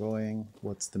 Where am I going?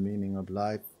 What's the meaning of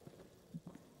life?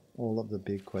 All of the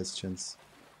big questions.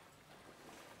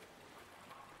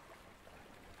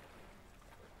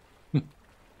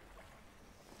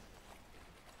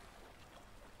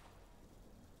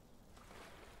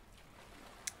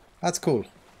 That's cool.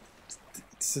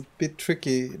 It's a bit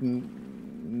tricky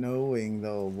knowing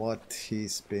though what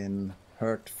he's been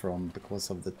hurt from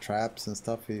because of the traps and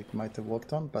stuff he might have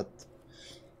walked on, but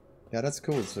yeah, that's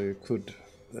cool. So you could,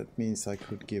 that means I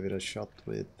could give it a shot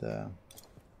with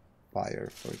fire,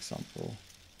 for example.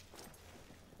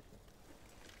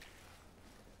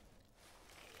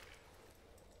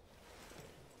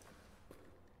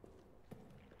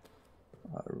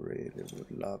 I really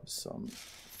would love some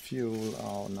fuel.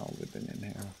 Oh no, we've been in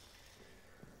here.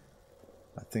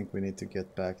 I think we need to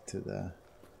get back to the...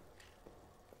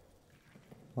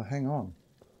 Oh, hang on.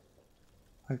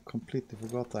 I completely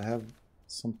forgot I have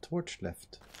some torch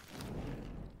left.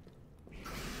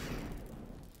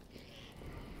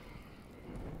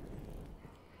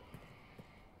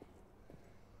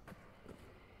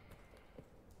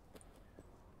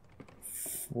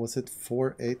 Was it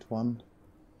 481?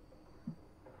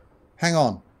 Hang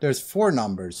on, there's 4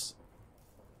 numbers.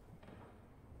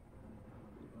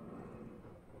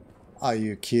 Are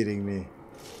you kidding me?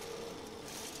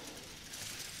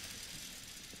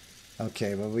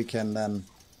 Okay, but we can then...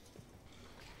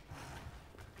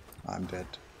 I'm dead.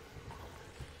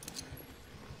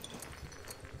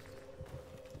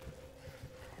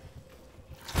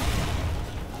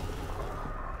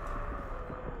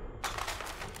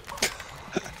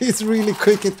 He's really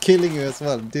quick at killing you as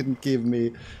well. Didn't give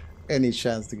me any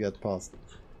chance to get past.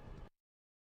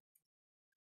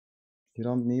 You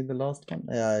don't need the last one?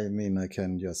 Yeah, I mean, I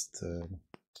can just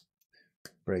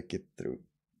break it through.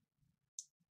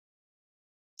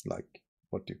 Like,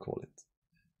 what do you call it?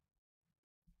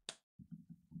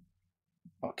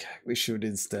 Okay, we should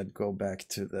instead go back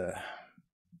to the...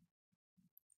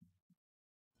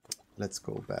 Let's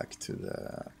go back to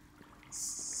the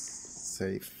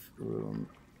safe room.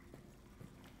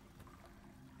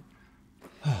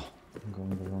 Oh, I'm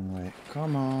going the wrong way.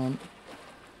 Come on.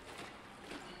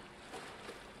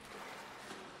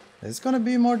 It's gonna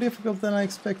be more difficult than I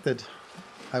expected.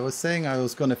 I was saying I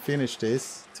was gonna finish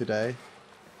this today.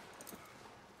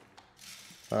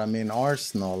 But I mean,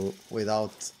 Arsenal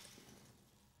without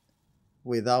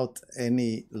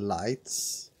any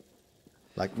lights,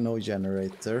 like no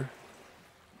generator,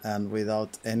 and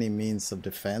without any means of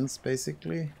defense,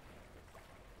 basically.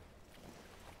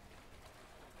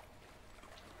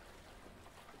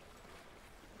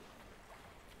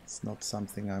 It's not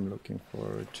something I'm looking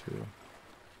forward to.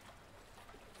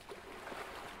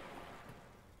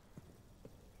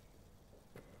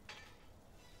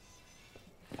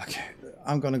 Okay,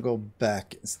 I'm gonna go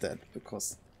back instead,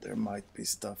 because there might be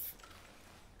stuff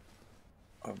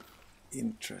of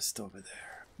interest over there.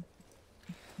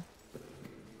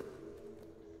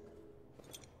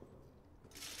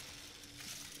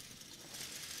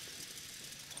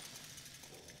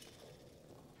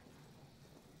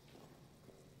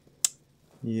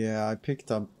 Yeah, I picked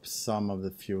up some of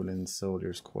the fuel in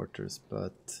soldiers' quarters,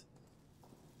 but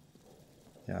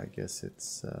yeah, I guess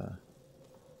it's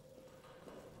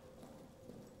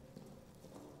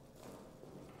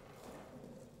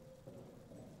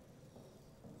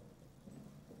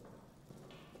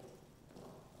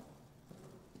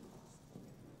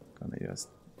gonna just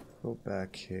go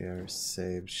back here,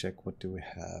 save, check what do we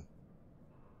have.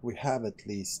 We have at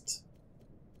least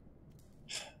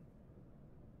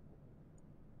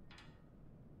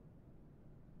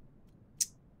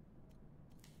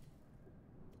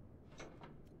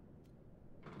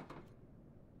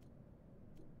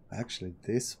Actually,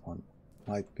 this one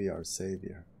might be our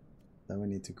savior. Then we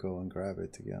need to go and grab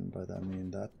it again, but I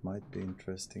mean, that might be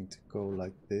interesting to go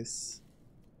like this.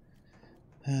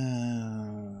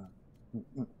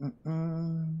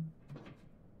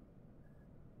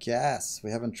 Gas.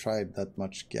 We haven't tried that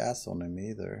much gas on him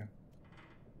either.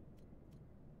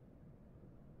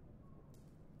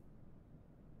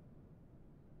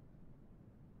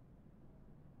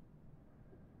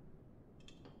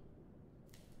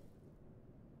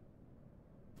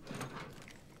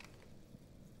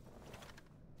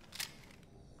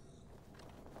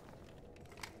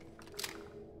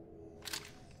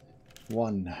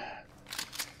 One.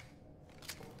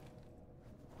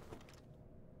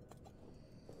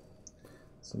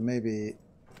 So maybe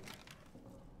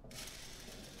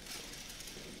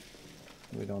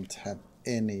we don't have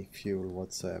any fuel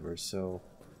whatsoever, so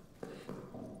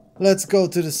let's go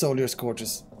to the soldiers'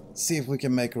 quarters, see if we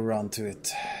can make a run to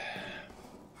it.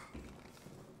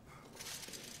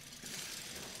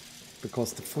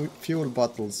 Because the fuel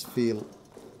bottles feel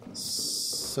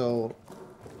so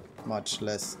much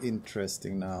less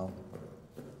interesting now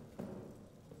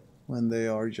when they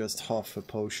are just half a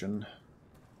potion.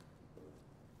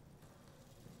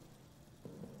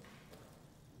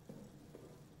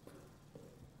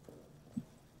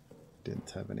 Didn't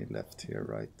have any left here,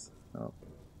 right? No.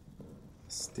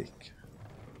 Stick.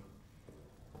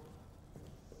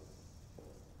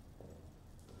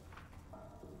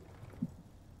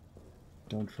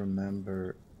 Don't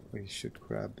remember. We should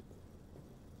grab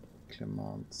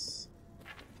Clement's.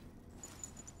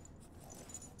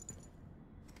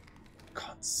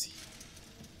 Can't see.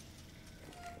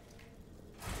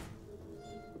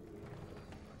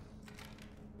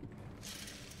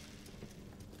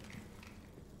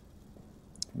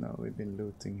 No, we've been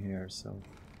looting here, so.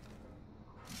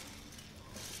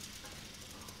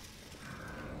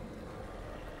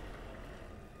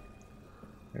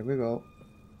 Here we go.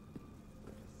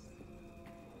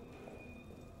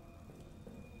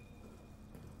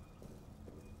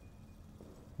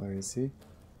 Where is he?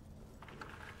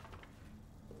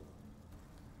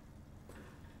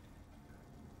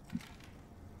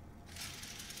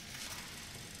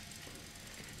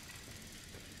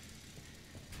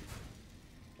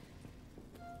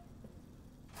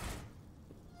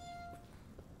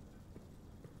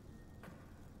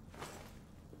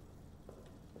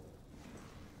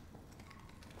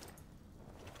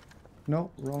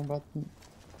 No, wrong button.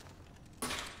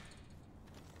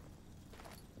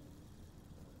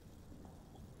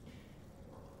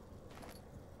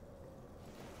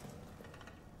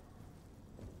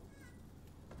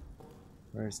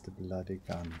 Where's the bloody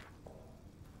gun?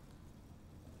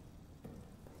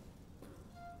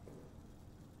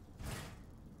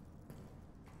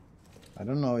 I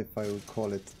don't know if I would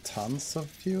call it tons of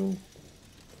fuel.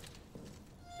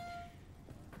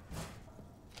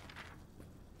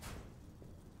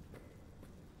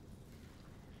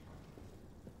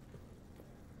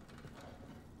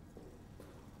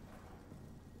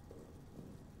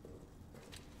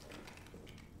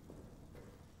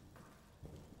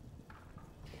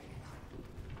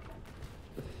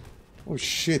 Oh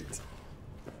shit.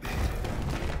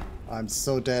 I'm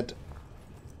so dead.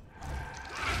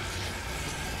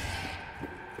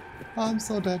 I'm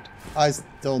so dead. I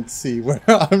don't see where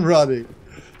I'm running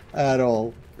at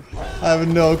all. I have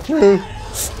no clue.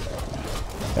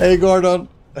 Hey Gordon.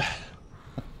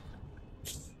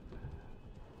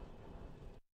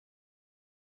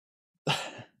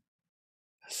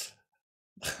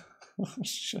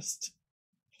 Just...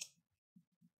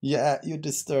 Yeah, you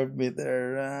disturbed me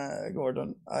there,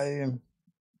 Gordon. I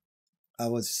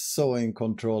was so in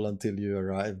control until you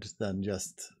arrived, then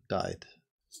just died.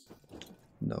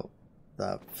 No,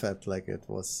 that felt like it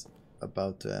was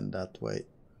about to end that way.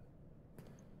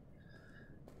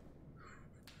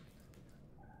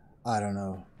 I don't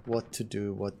know what to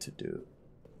do, what to do.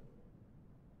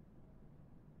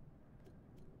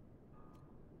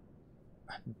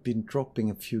 I've been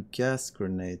dropping a few gas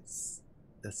grenades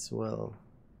as well.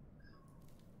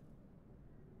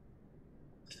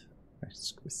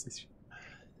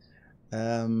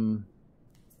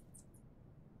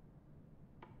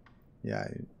 Yeah,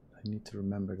 I need to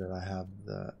remember that I have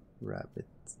the rabbit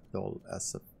doll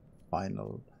as a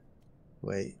final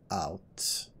way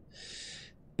out.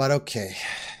 But okay,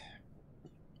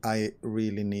 I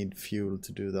really need fuel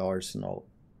to do the arsenal,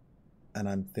 and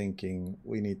I'm thinking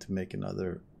we need to make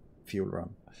another fuel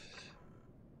run.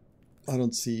 I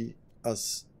don't see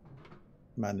us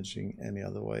managing any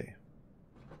other way.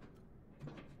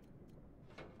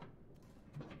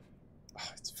 Oh,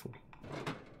 it's full.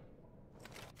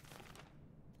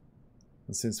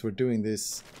 And since we're doing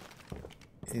this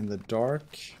in the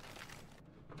dark.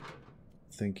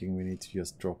 Thinking we need to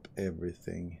just drop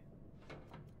everything.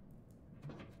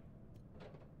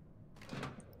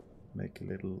 Make a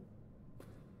little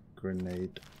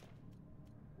grenade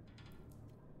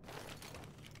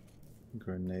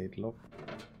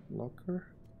locker.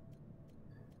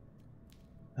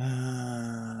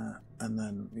 And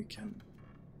then we can,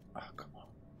 oh come on,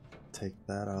 take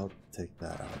that out, take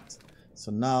that out.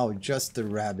 So now just the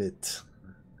rabbit.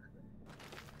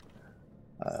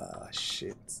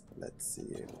 Shit. Let's see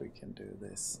if we can do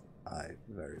this. I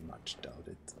very much doubt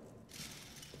it.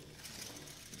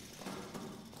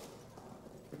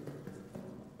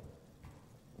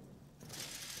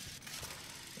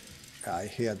 I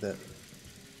hear the...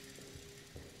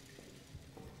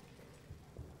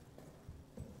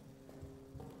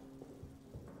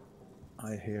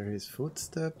 I hear his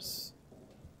footsteps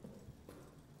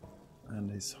and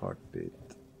his heartbeat.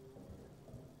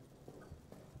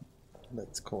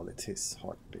 Let's call it his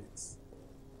heartbeats.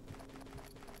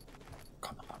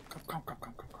 Come on,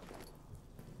 come.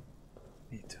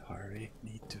 Need to hurry,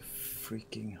 need to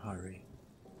freaking hurry.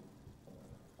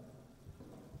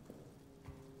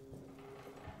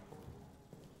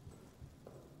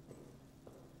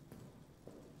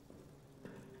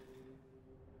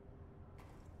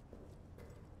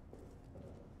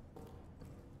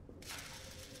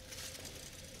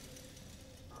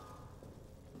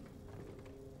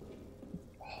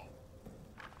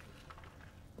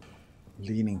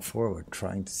 Leaning forward,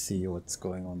 trying to see what's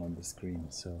going on the screen,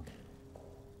 so...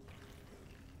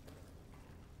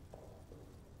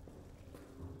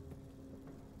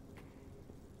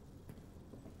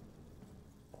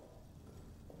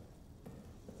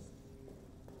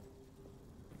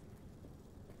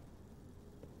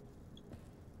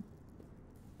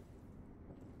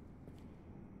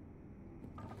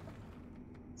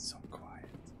 So quiet.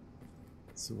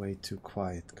 It's way too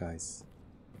quiet, guys.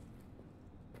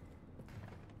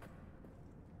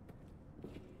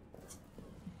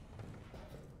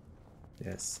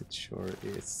 Yes, it sure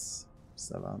is,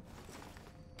 Savant.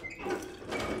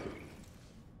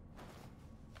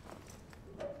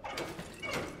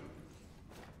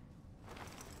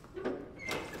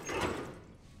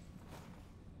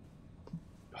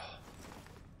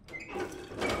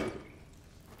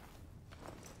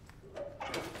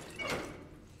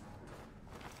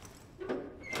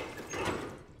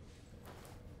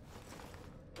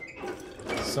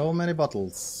 So many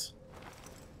bottles.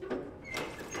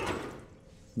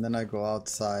 And then I go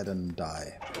outside and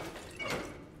die.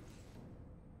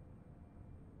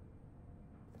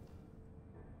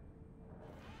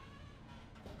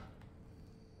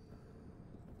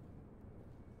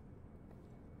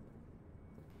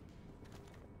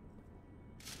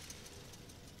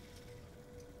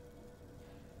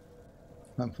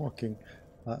 I'm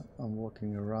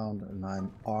walking around and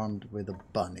I'm armed with a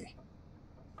bunny.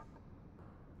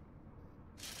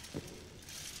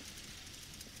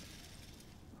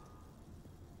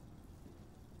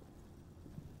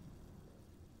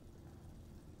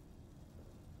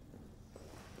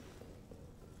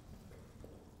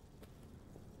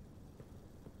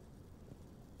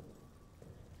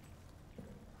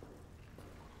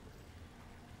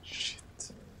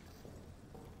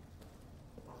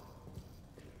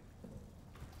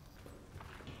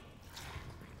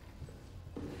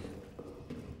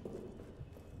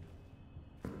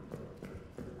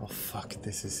 Oh fuck,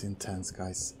 this is intense,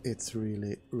 guys. It's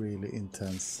really, really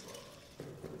intense.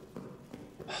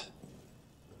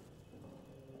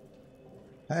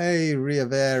 Hey,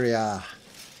 Riveria.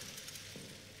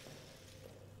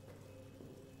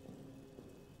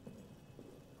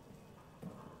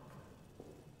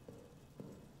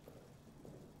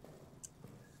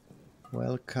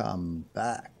 Welcome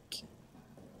back.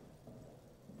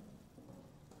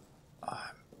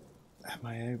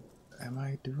 Am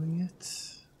I doing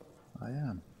it? I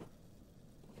am.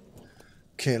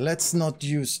 Okay, let's not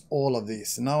use all of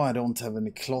these. Now I don't have any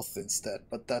cloth instead,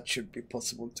 but that should be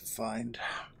possible to find.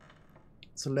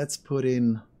 So let's put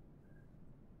in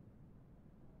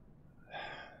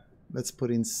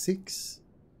 6,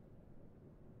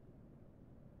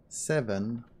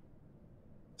 7,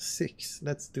 6.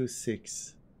 Let's do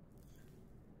 6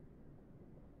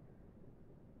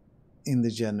 in the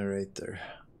generator.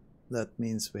 That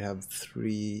means we have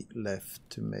 3 left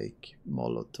to make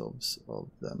Molotovs of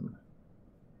them.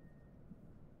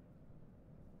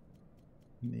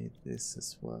 Need this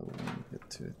as well when we get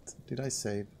to it. Did I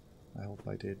save? I hope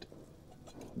I did.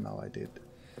 No, I did.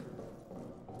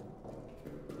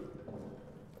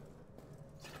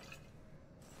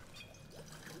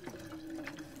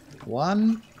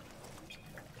 One,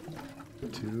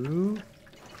 2,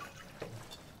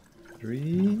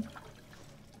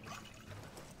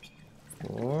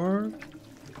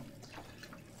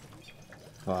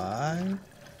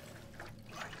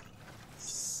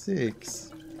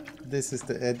 6. This is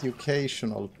the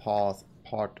educational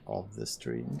part of the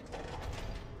stream,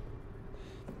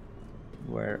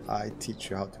 where I teach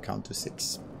you how to count to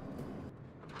 6.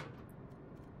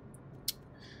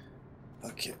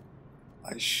 Okay,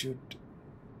 I should...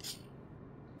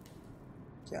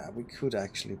 Yeah, we could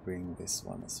actually bring this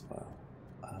one as well.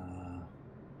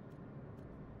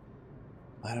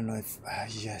 I don't know if...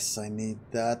 yes, I need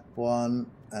that one.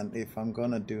 And if I'm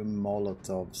gonna do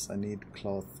Molotovs, I need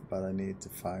cloth, but I need to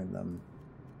find them.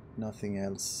 Nothing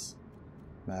else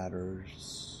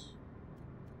matters.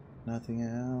 Nothing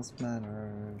else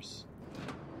matters.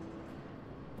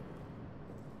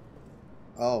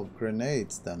 Oh,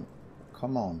 grenades then.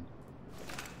 Come on.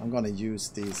 I'm gonna use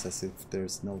these as if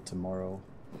there's no tomorrow.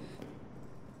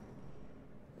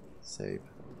 Save.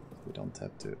 We don't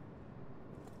have to.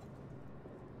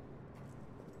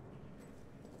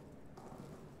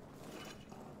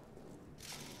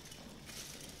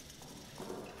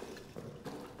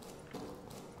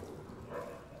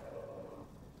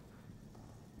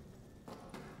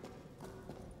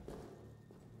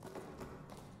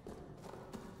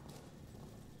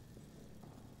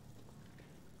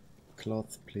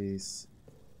 Cloth, please.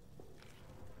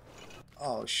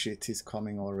 Oh shit, he's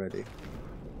coming already.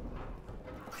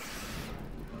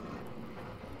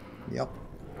 Yep.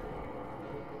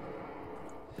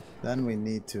 Then we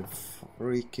need to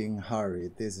freaking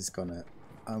hurry. This is gonna...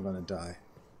 I'm gonna die.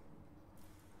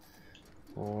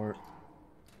 Or...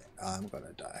 I'm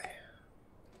gonna die.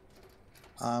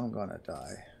 I'm gonna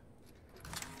die.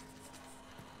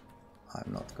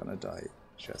 I'm not gonna die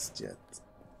just yet.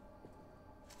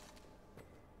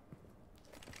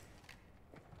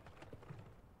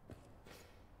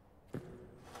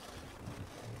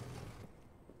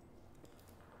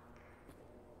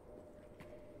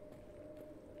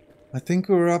 I think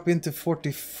we were up into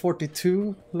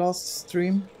 42 last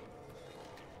stream.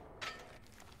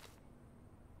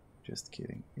 Just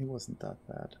kidding, it wasn't that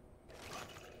bad.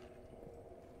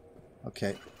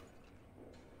 Okay.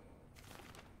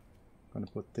 I'm gonna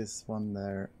put this one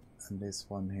there and this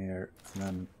one here, and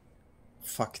then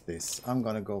fuck this. I'm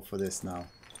gonna go for this now.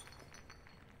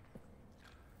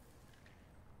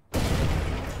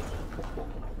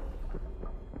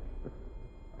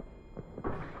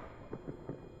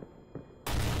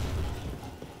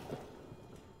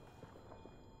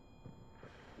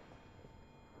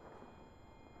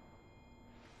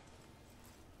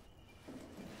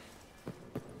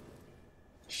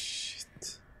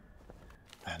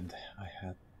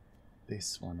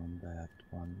 This one on that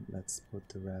one. Let's put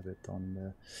the rabbit on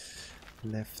the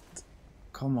left.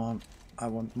 Come on, I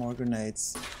want more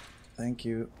grenades. Thank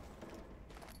you.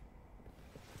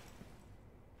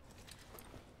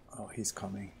 Oh, he's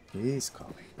coming. He's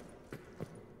coming.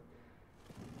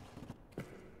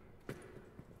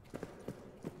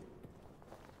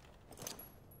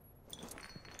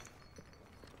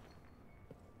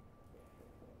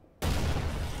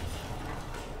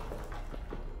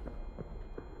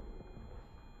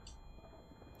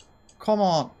 Come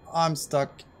on, I'm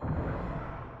stuck.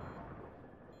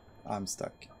 I'm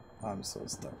stuck. I'm so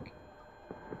stuck.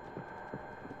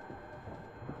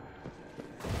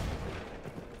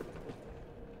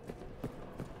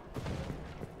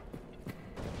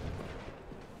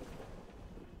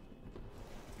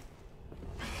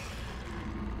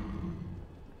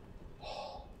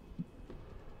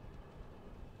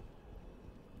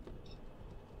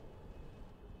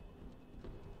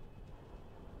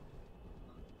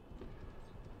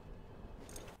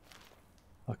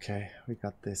 Okay, we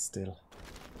got this still.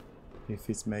 If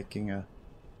he's making a...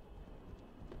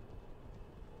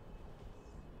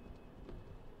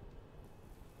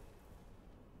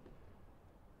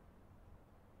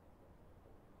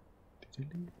 Did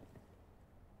he leave?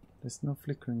 There's no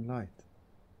flickering light.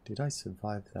 Did I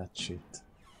survive that shit?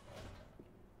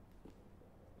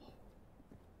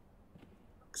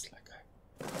 Looks like I...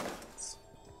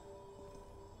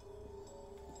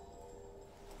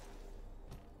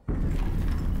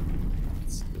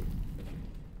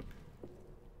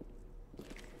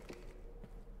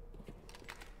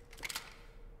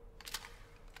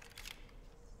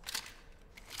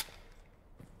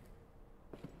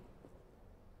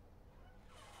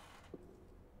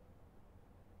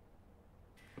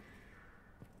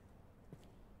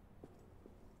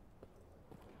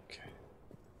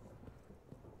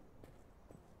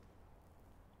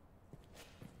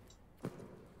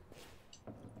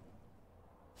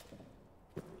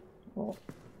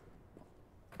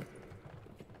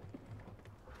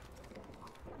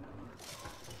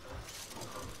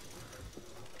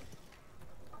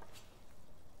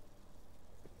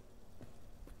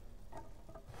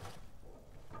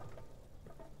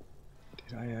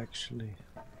 actually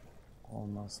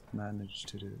almost managed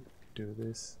to do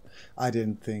this. I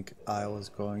didn't think I was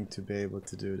going to be able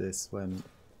to do this when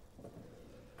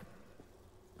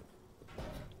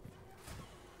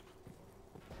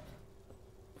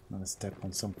I'm gonna step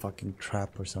on some fucking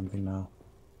trap or something now.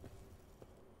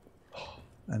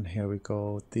 And here we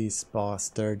go, these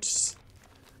bastards.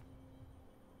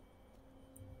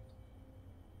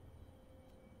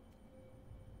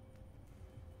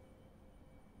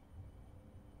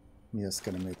 I'm just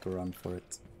gonna make a run for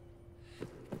it.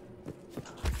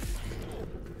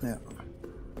 Yeah.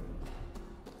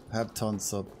 I have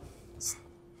tons of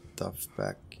stuff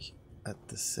back at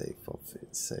the safe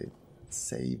office,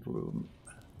 save room.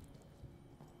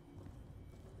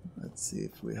 Let's see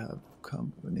if we have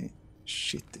company.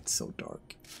 Shit, it's so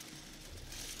dark.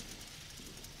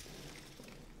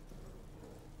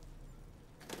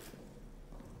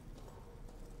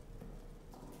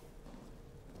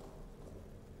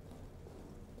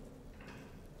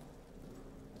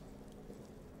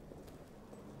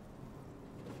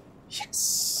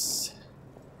 Yes.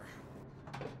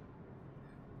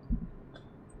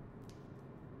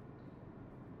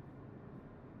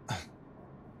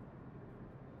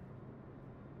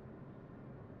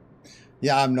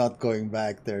 Yeah, I'm not going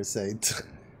back there, Saint.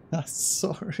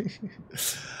 Sorry.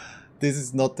 This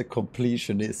is not the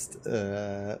completionist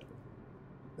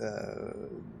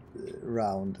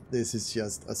round. This is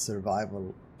just a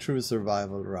survival, true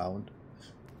survival round.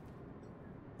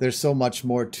 There's so much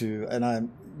more to,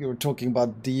 and you're talking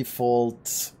about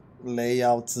default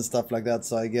layouts and stuff like that,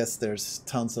 so I guess there's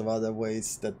tons of other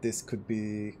ways that this could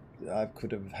be. I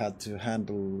could have had to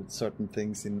handle certain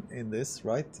things in this,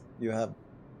 right? You have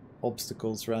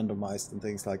obstacles randomized and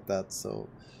things like that, so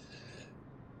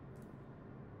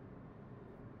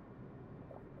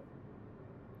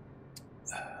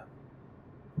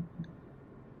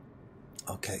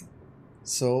okay,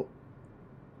 so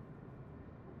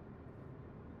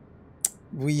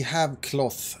we have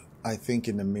cloth, I think,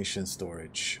 in the mission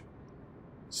storage,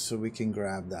 so we can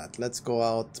grab that. Let's go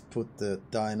out, put the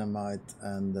dynamite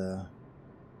and the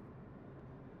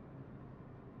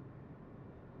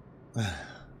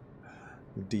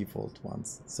default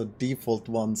ones. So default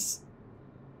ones,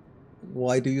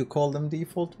 why do you call them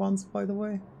default ones, by the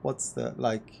way? What's the,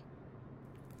 like,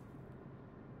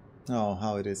 oh,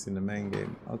 how it is in the main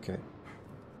game. Okay.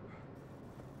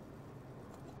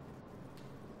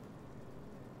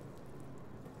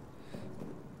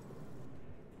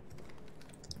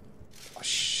 Oh,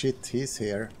 shit, he's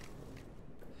here.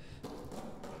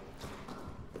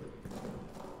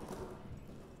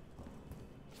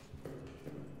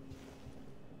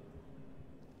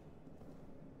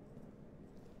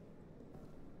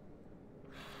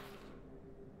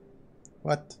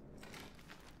 What?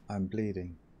 I'm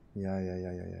bleeding. Yeah.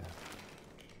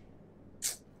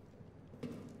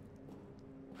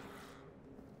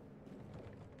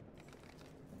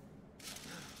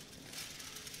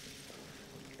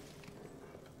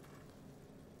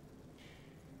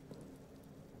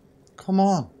 Come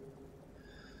on.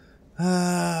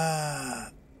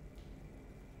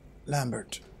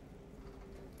 Lambert.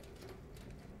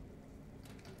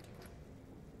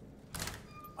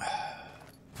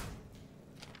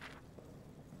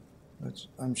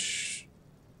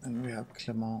 And we have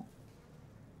Clement.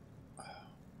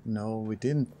 No, we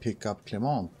didn't pick up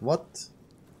Clement. What?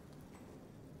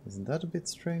 Isn't that a bit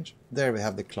strange? There we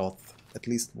have the cloth. At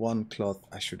least one cloth.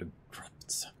 I should have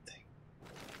dropped something.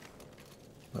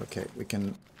 Okay, we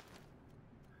can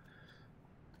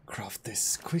craft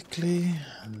this quickly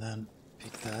and then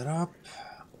pick that up.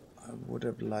 I would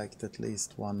have liked at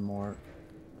least one more.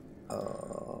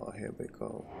 Here we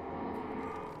go.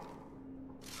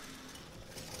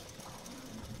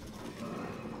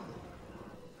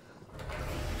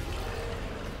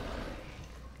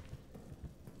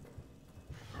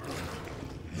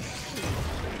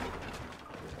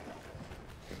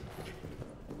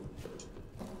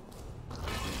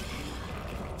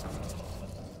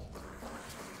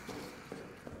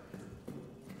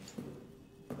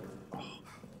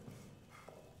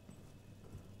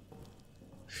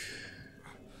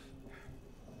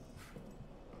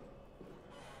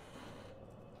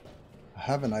 I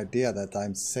have an idea that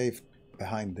I'm safe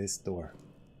behind this door.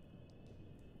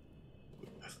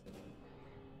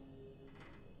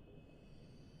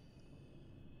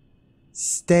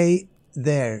 Stay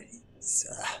there.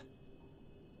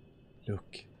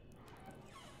 Look.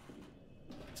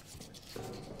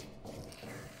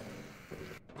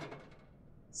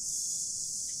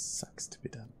 Sucks to be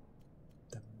done.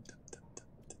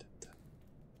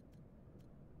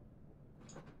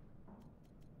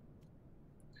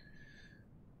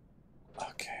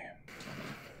 Okay.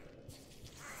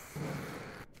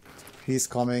 He's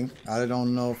coming. I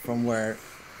don't know from where.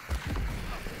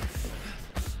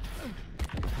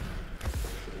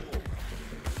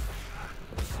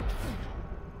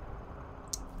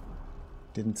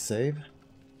 Didn't save?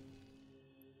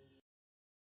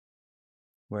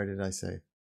 Where did I save?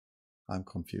 I'm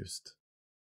confused.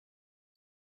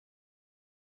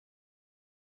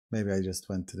 Maybe I just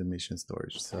went to the mission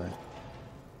storage, so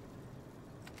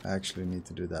I actually need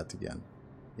to do that again.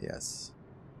 Yes.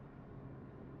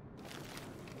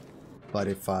 But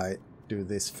if I do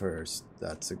this first,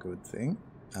 that's a good thing.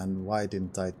 And why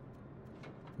didn't I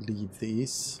leave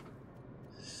these?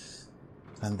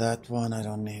 And that one, I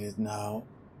don't need it now.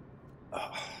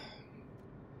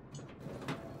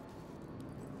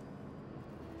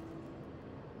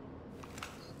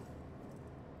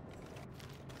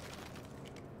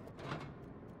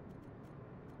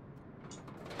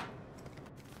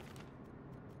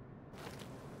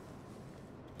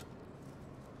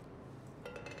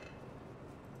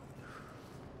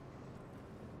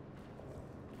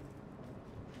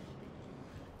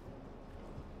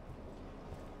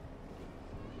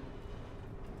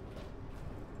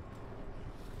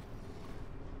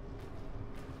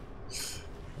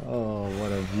 Oh,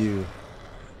 what a view.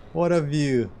 What a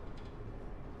view.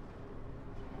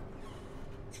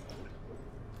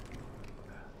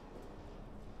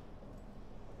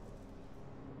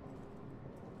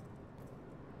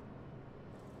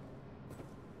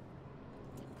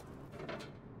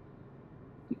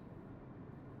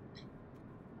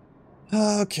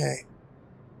 Okay.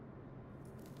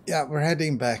 Yeah, we're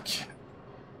heading back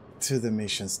to the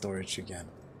mission storage again.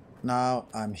 Now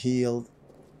I'm healed.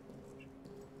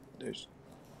 There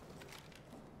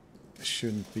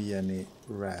shouldn't be any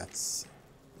rats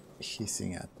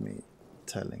hissing at me,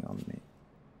 telling on me.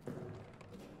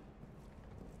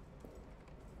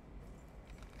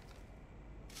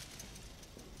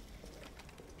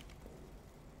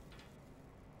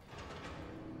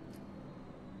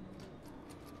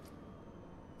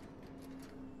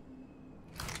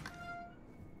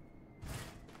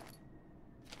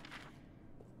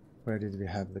 Where did we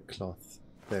have the cloth?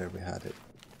 There we had it.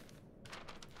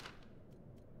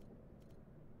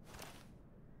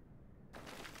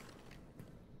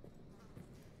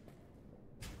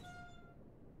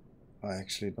 I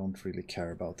actually don't really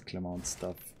care about Clement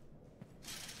stuff.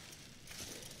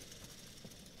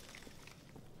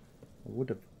 I would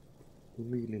have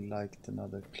really liked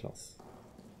another cloth.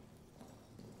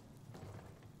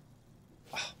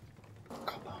 Ah,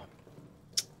 come on.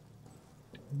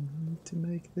 Do we need to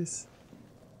make this?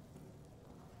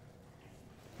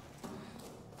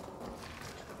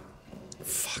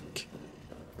 Fuck.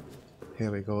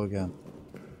 Here we go again.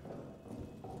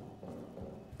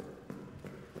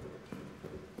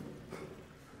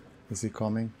 Is he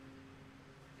coming?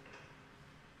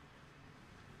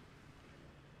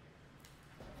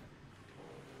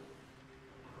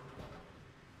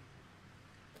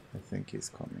 I think he's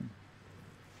coming.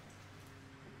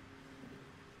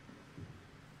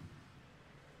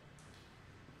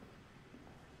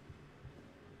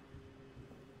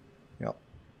 Yep.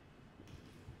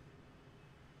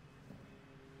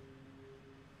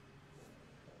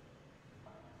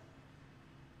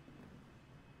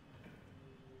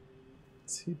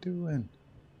 What's he doing?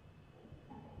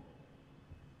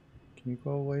 Can you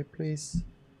go away, please?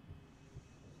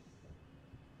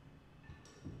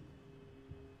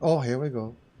 Oh, here we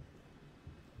go.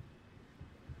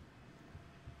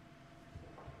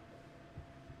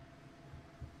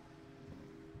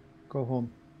 Go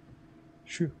home.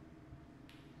 Shoo.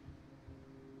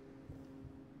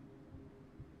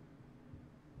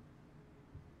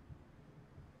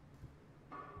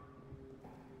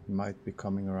 He might be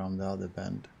coming around the other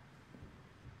bend.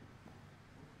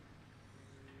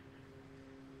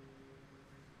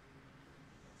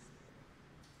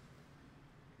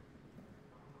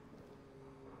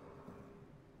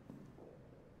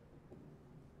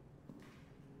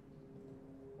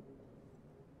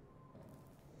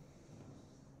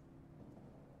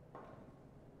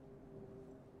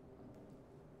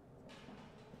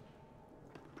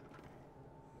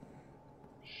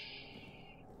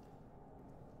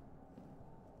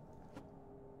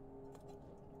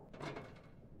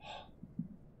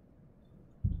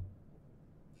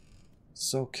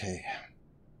 It's okay.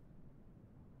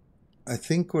 I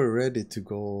think we're ready to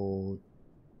go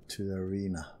to the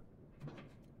arena.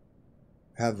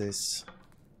 Have this.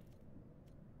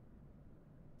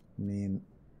 I mean,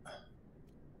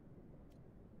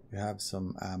 we have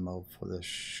some ammo for the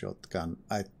shotgun.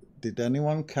 Did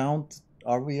anyone count?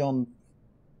 Are we on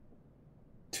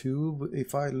 2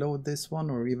 if I load this one,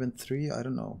 or even 3? I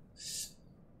don't know.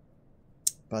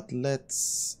 But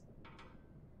let's...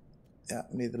 Yeah,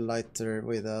 need a lighter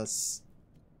with us.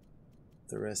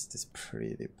 The rest is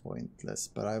pretty pointless,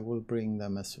 but I will bring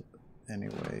them as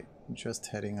anyway. I'm just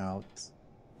heading out.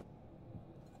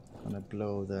 Gonna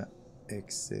blow the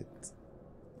exit.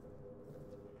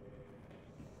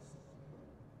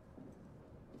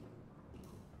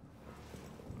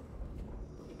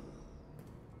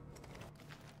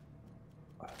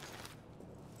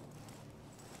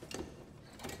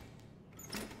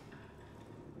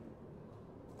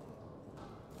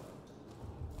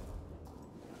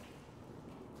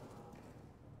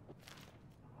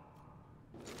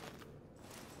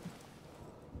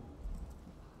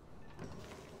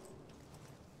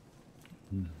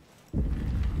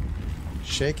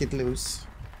 Shake it loose.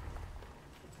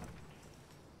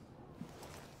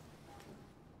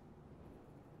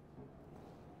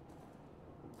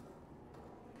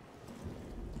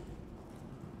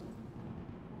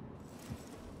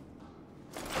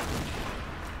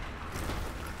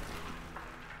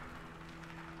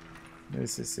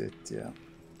 This is it, yeah.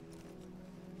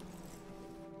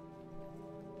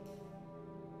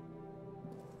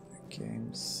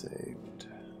 Game saved.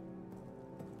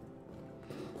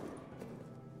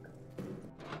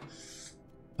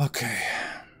 Okay.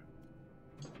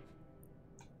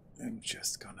 I'm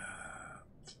just gonna...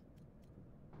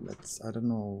 Let's... I don't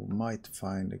know, might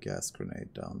find a gas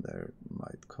grenade down there.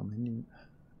 Might come in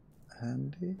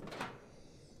handy.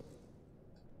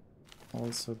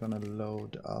 Also gonna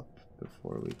load up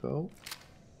before we go.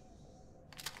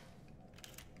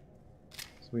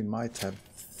 So we might have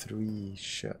 3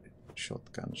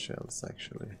 shotgun shells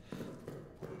actually.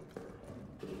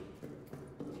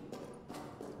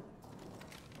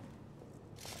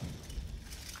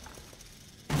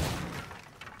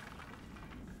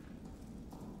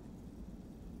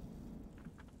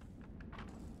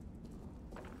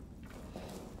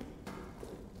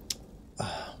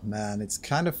 Man, it's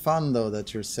kind of fun though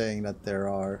that you're saying that there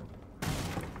are...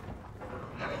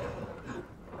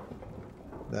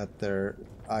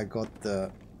 I got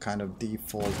the kind of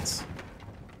default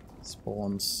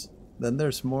spawns. Then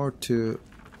there's more to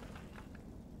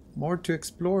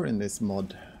explore in this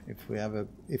mod.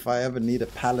 If I ever need a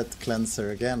palette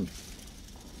cleanser again.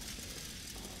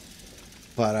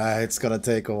 But it's gonna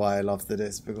take a while after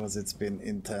this because it's been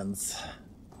intense.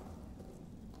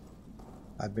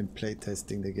 I've been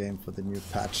playtesting the game for the new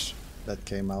patch that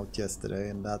came out yesterday,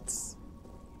 and that's...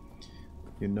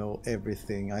 You know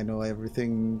everything. I know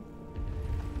everything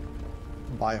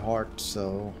by heart,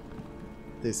 so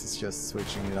this is just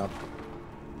switching it up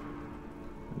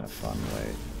in a fun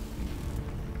way.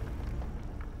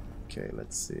 Okay,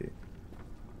 let's see.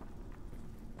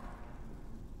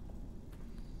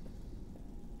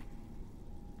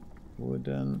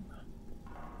 Wooden.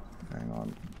 Hang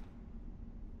on.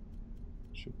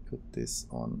 Should put this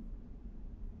on.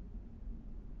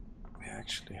 We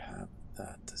actually have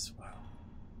that as well.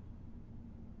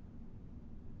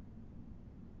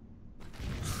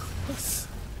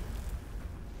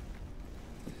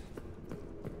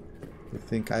 You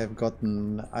think I have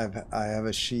gotten... I have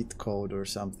a cheat code or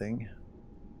something?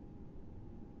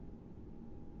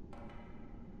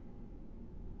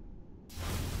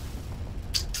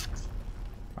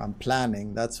 I'm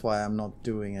planning, that's why I'm not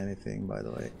doing anything, by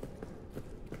the way.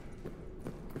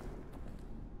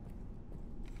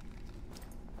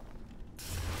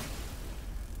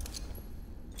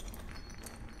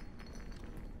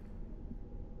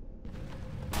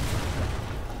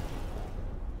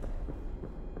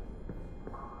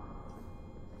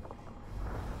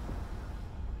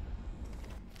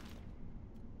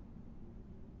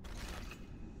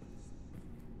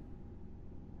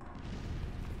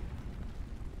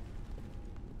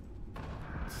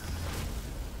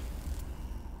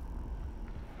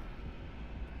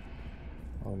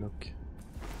 Oh, look.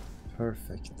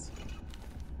 Perfect.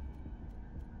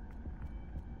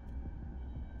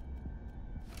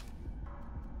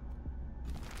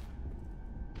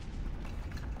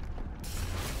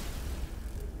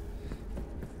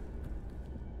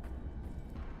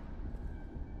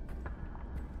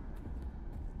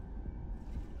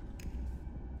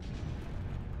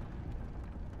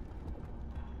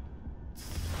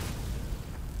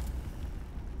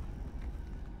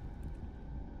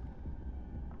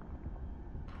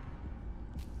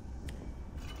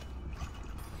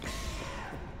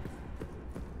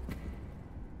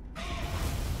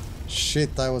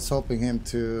 Shit, I was hoping him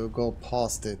to go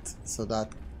past it, so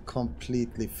that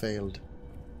completely failed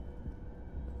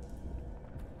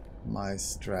my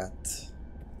strat.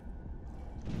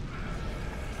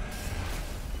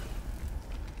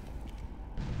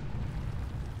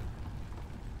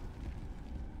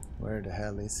 Where the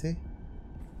hell is he?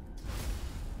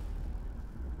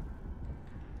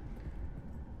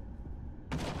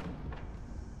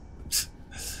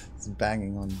 It's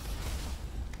banging on.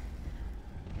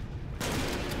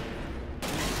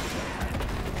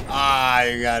 Ah,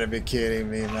 you gotta be kidding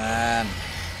me, man.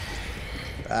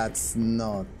 That's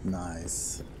not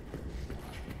nice.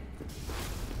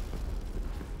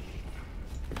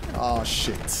 Oh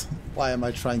shit. Why am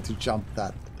I trying to jump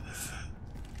that?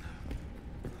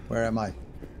 Where am I?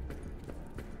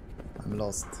 I'm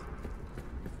lost.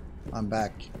 I'm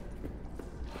back.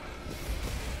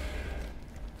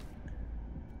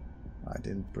 I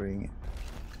didn't bring it.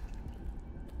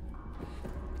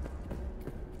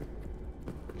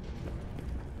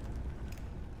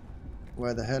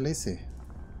 Where the hell is he?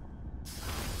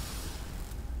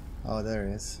 Oh, there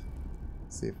he is.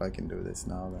 See if I can do this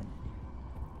now then.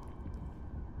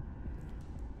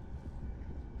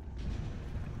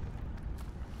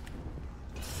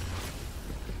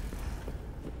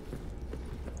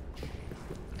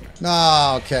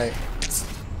 No, okay.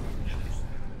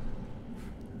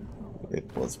 It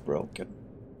was broken.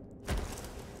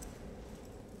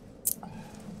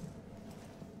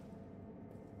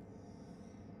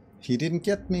 He didn't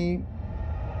get me.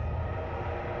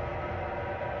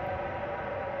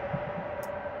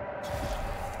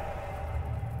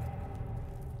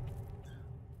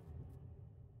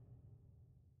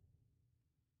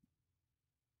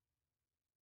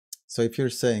 So if you're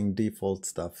saying default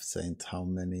stuff, Saint, how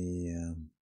many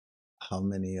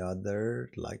other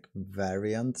like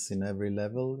variants in every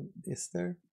level is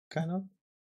there? Kind of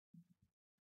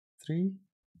 3,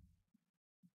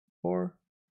 4,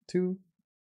 2.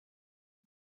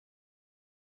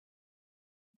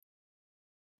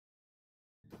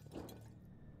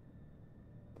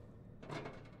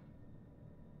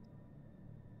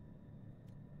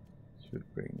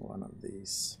 Should bring one of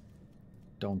these.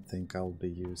 Don't think I'll be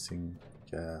using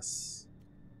gas.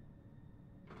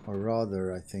 Or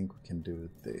rather, I think we can do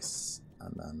this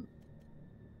and then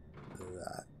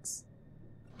that.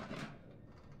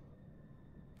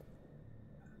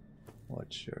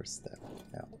 Watch your step.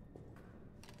 Yeah.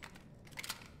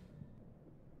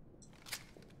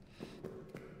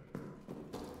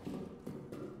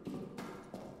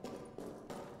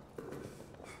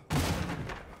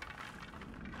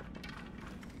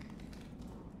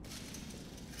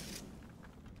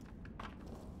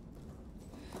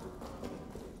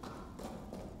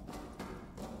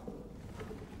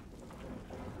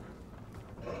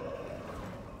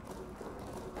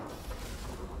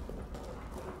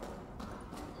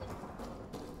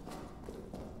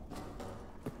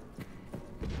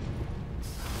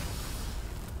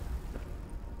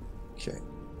 Okay.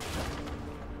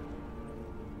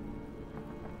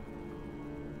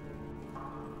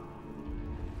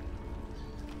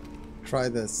 Try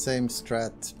the same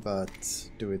strat, but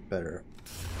do it better.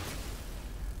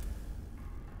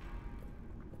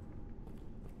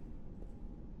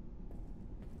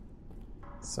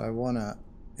 So I wanna,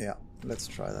 yeah, let's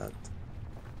try that.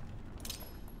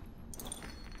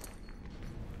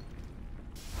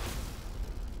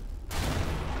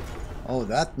 Oh,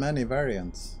 that many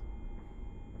variants.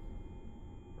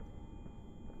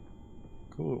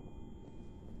 Cool.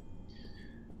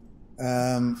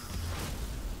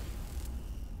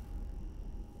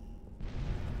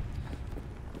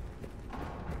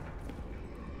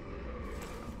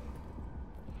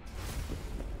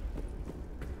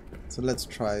 So let's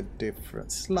try a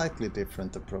different, slightly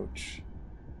different approach.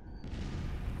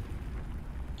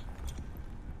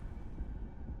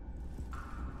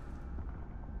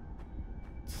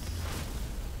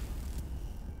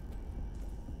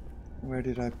 Where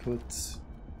did I put?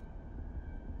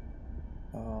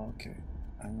 Oh, okay.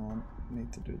 Hang on.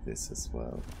 Need to do this as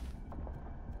well.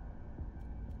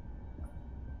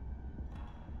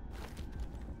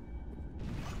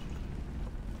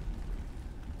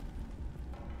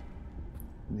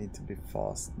 Need to be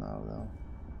fast now, though.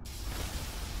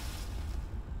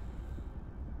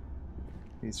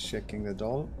 He's checking the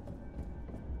doll.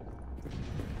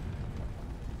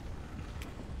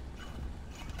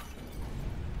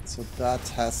 So that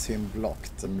has him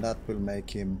blocked, and that will make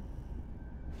him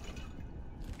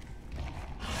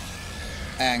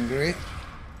angry.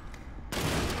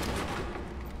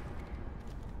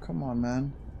 Come on,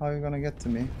 man. How are you gonna get to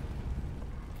me?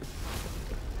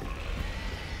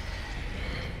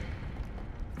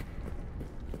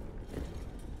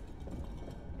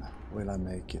 Will I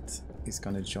make it? He's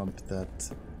gonna jump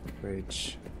that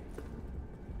bridge.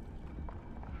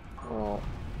 Oh.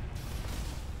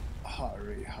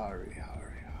 Hurry, hurry,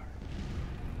 hurry, hurry.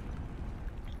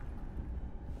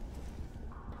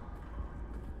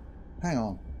 Hang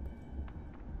on.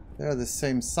 They're the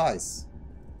same size,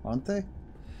 aren't they?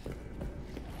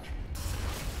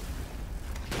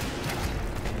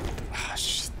 Ah,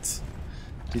 shit.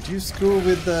 Did you screw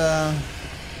with the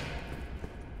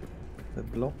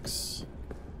blocks?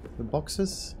 The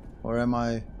boxes? Or am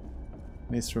I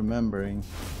misremembering?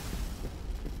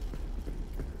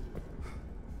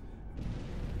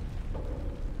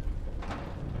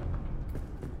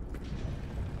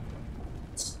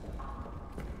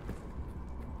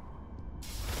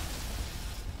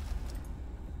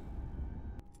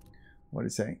 What are you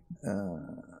saying?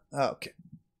 Okay.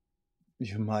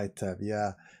 You might have.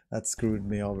 Yeah, that screwed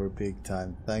me over big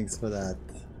time. Thanks for that.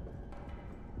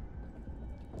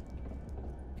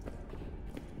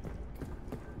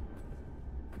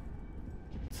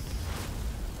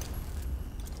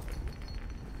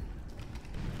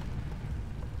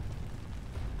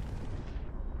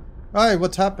 Hey,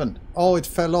 what happened? Oh, it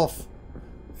fell off.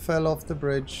 Fell off the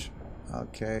bridge.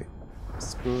 Okay.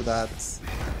 Screw that.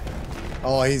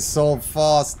 Oh, he's so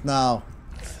fast now.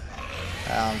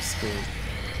 I'm screwed.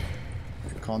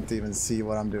 I can't even see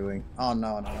what I'm doing. Oh,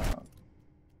 no, no, no,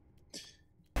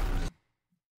 no.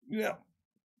 Yeah.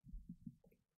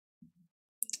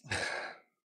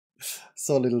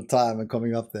 So little time and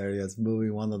coming up there, yes,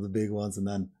 moving one of the big ones and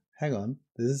then, hang on,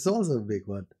 this is also a big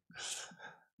one.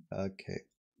 Okay.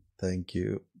 Thank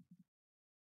you.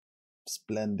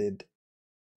 Splendid.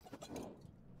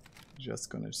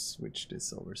 Just gonna switch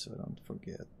this over so I don't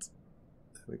forget.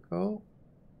 There we go.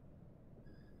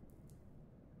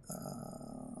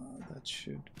 That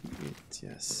should be it,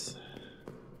 yes.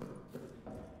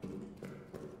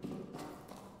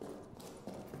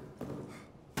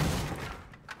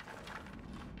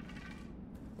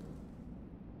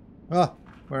 Ah,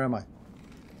 where am I?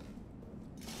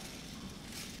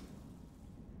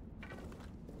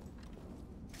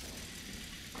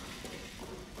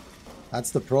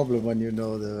 That's the problem when you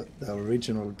know the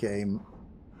original game.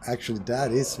 Actually,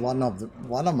 that is one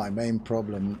of my main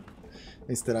problem,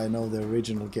 is that I know the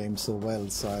original game so well,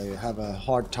 so I have a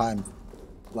hard time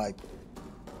like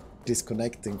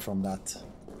disconnecting from that.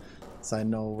 So I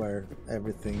know where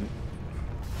everything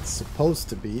is supposed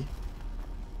to be.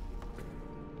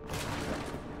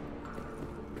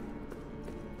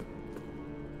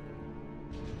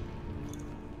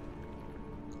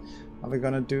 Are we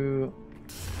gonna do...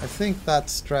 I think that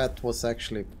strat was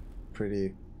actually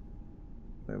pretty...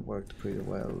 It worked pretty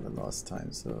well the last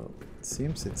time, so it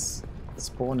seems it's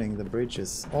spawning the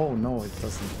bridges. Oh no, it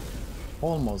doesn't.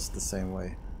 Almost the same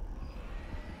way.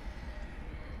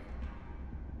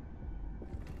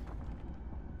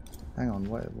 Hang on,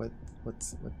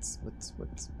 what's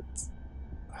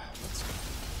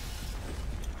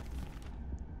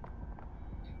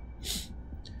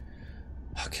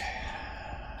okay.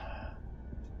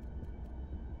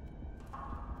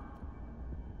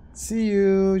 See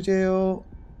you, Jo.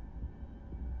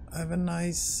 Have a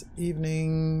nice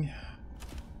evening.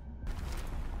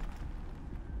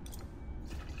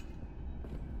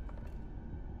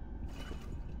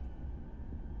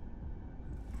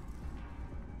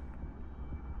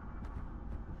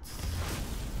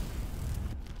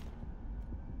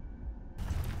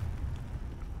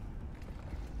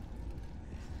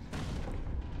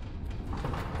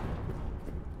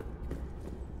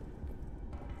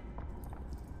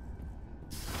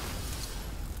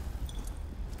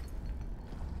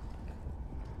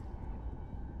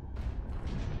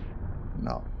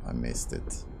 No, I missed it,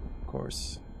 of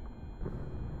course.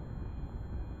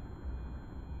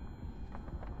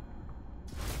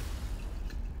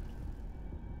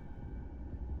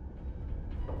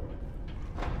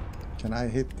 Can I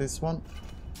hit this one?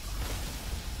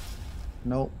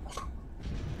 No.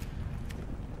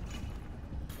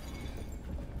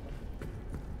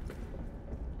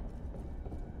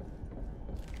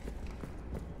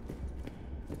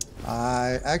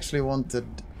 I actually wanted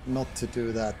not to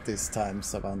do that this time,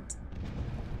 Savant.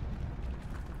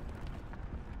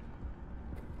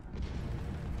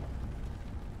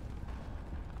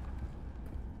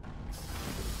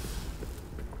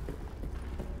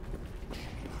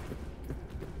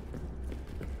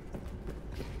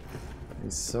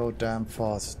 He's so damn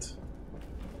fast.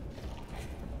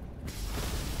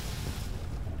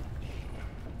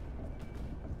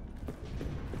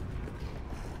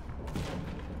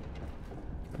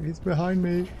 He's behind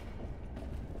me.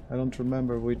 I don't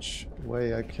remember which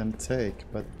way I can take,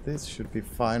 but this should be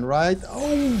fine, right?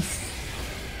 Oh!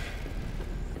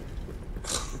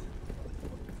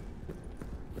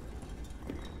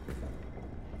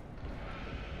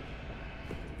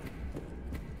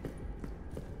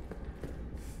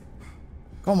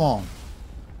 Come on.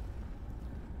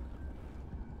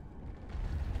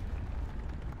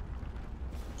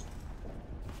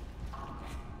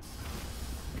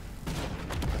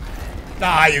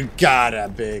 Ah, you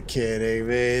gotta be kidding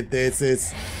me. This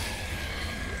is...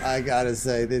 I gotta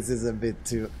say, this is a bit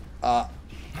too...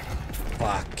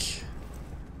 fuck.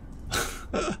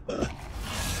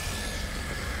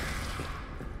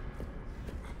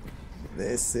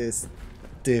 This is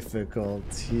difficult.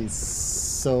 He's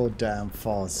so damn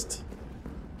fast.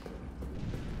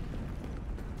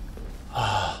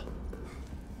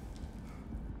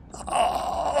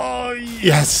 Oh,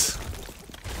 yes!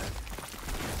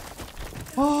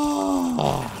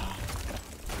 Oh.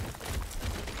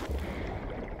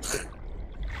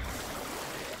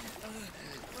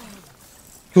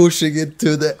 Pushing it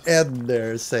to the end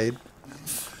there, Saint.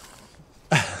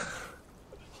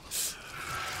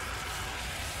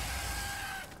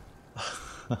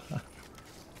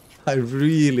 I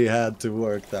really had to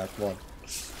work that one.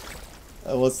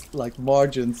 I was like,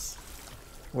 margins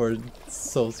were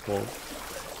so small.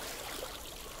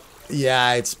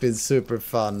 Yeah, it's been super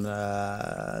fun,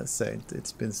 Saint.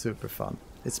 It's been super fun.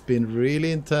 It's been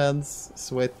really intense,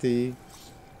 sweaty.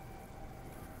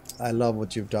 I love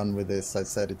what you've done with this. I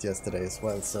said it yesterday as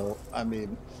well. So, I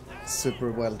mean,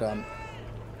 super well done.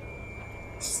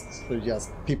 So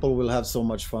just, people will have so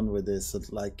much fun with this.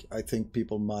 Like, I think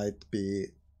people might be...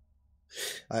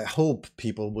 I hope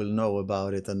people will know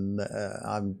about it, and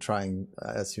I'm trying,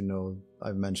 as you know,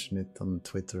 I've mentioned it on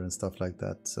Twitter and stuff like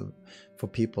that. So for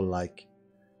people like,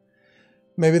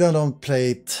 maybe they don't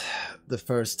play it the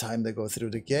first time they go through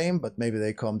the game, but maybe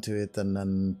they come to it and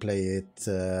then play it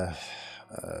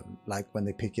like when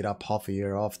they pick it up half a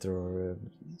year after or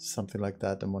something like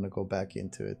that and want to go back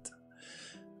into it.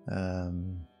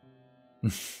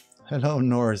 Hello,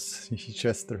 Norse, you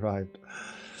just arrived.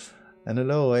 And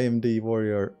hello, AMD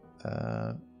Warrior.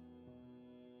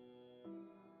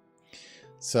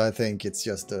 So I think it's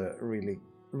just a really,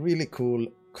 really cool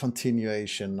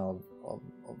continuation of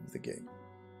the game.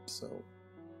 So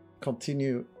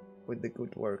continue with the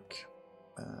good work.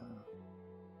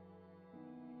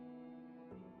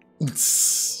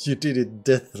 You did it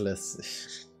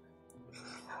deathless.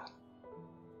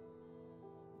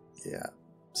 Yeah.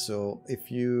 So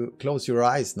if you close your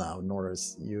eyes now,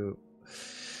 Norris, you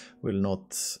will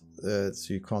not, so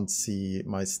you can't see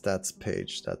my stats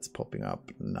page that's popping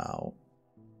up now.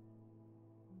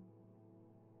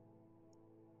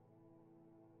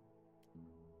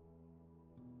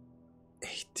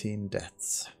 $18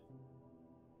 deaths.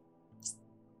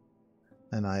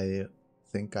 And I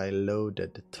think I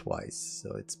loaded twice,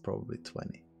 so it's probably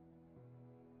 20.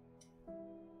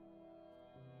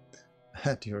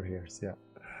 At your ears, yeah.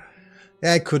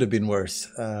 Yeah, it could have been worse.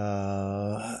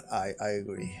 I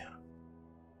agree.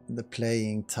 The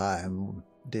playing time,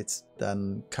 it's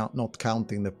then not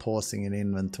counting the pausing in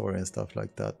inventory and stuff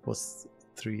like that, was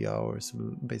 3 hours,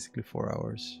 basically 4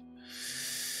 hours.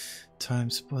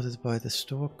 Time spotted by the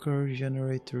stalker,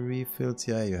 generator refills.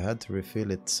 Yeah, you had to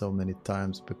refill it so many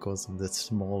times because of the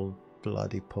small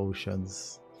bloody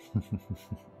potions.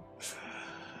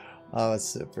 Oh, it's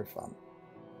super fun.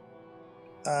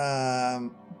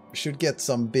 Should get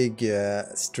some big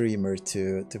streamer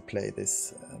to play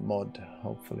this mod.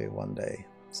 Hopefully one day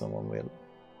someone will.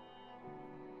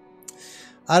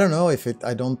 I don't know if it...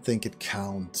 I don't think it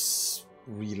counts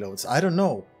reloads. I don't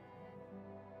know.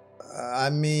 I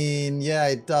mean, yeah,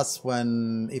 it does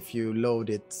when... if you load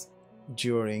it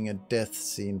during a death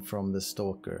scene from the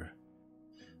stalker.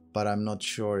 But I'm not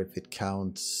sure if it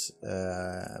counts,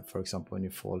 for example, when you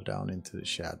fall down into the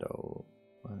shadow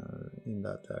in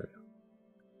that area.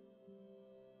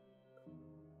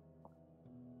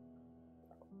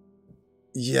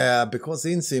 Yeah, because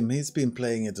Insim, he's been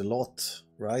playing it a lot,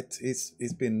 right? He's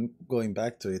been going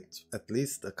back to it at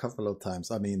least a couple of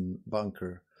times. I mean,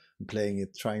 Bunker, playing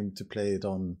it, trying to play it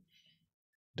on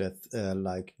death,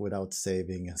 like without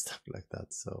saving and stuff like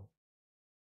that. So,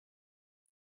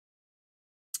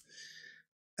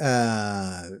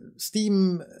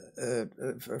 Steam.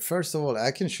 First of all,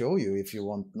 I can show you if you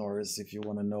want, Norris. If you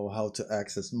want to know how to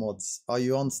access mods, are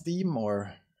you on Steam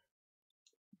or?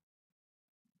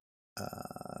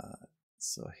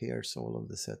 So here's all of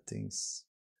the settings.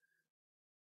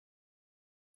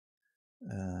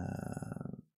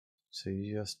 So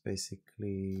you just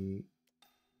basically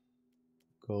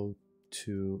go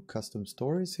to custom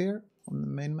stories here on the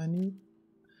main menu.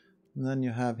 And then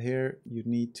you have here, you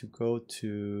need to go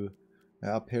to,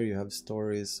 up here you have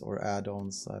stories or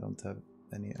add-ons. I don't have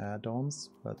any add-ons,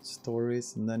 but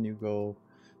stories. And then you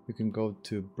can go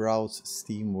to browse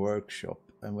Steam Workshop.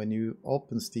 And when you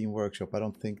open Steam Workshop, I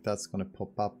don't think that's going to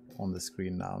pop up on the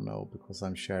screen now, no, because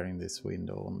I'm sharing this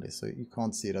window only, so you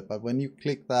can't see that. But when you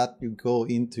click that, you go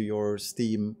into your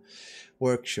Steam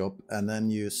Workshop and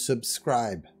then you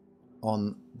subscribe.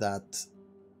 on that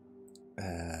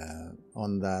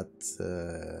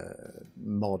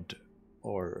mod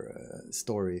or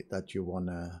story that you want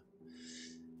to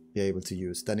be able to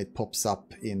use, then it pops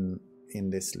up in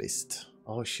this list.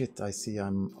 Oh shit, I see.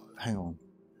 Hang on,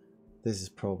 this is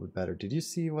probably better. Did you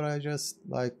see what I just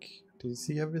did you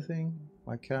see everything?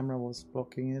 My camera was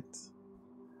blocking it.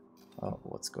 Oh,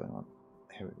 what's going on?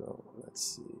 Here we go.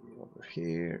 Let's see over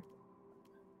here.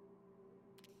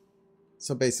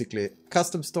 So basically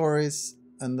custom stories,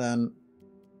 and then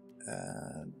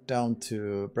down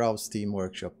to browse Steam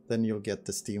Workshop. Then you'll get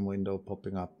the Steam window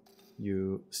popping up.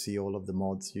 You see all of the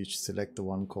mods. You select the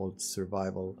one called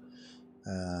Survival,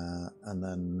 and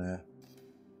then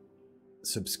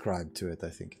subscribe to it. I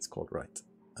think it's called, right?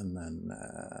 And then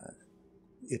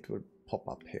it will pop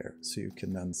up here, so you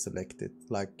can then select it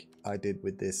like I did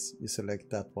with this. You select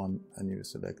that one and you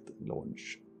select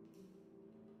launch.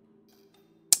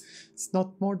 It's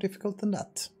not more difficult than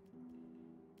that.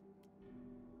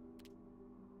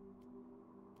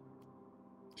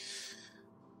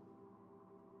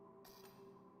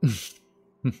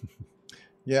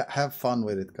 Yeah, have fun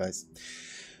with it, guys.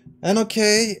 And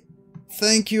okay,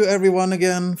 thank you everyone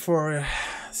again for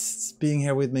being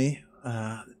here with me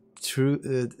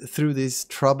through these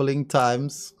troubling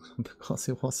times, because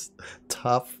it was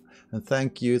tough. And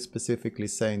thank you specifically,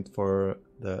 Saint, for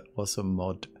the awesome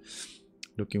mod.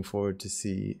 Looking forward to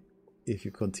see if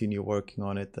you continue working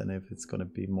on it, and if it's going to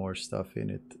be more stuff in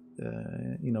it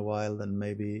in a while, then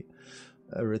maybe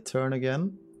a return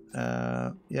again.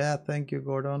 Yeah, thank you,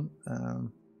 Gordon.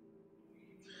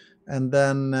 And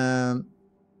then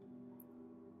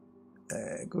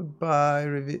goodbye,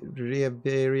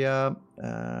 Riveria,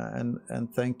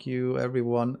 and thank you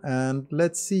everyone. And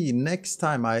let's see, next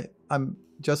time I'm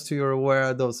just so you're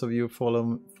aware, those of you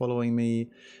following me,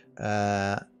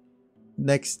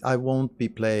 next I won't be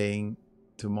playing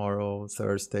tomorrow,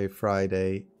 Thursday,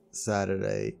 Friday,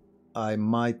 Saturday. I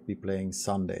might be playing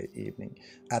Sunday evening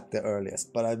at the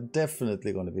earliest, but I'm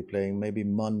definitely going to be playing maybe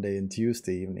Monday and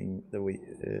Tuesday evening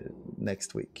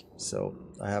next week. So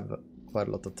I have quite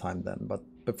a lot of time then. But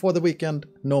before the weekend,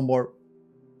 no more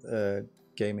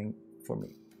gaming for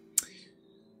me.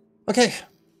 Okay,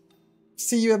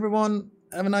 see you everyone.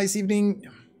 Have a nice evening.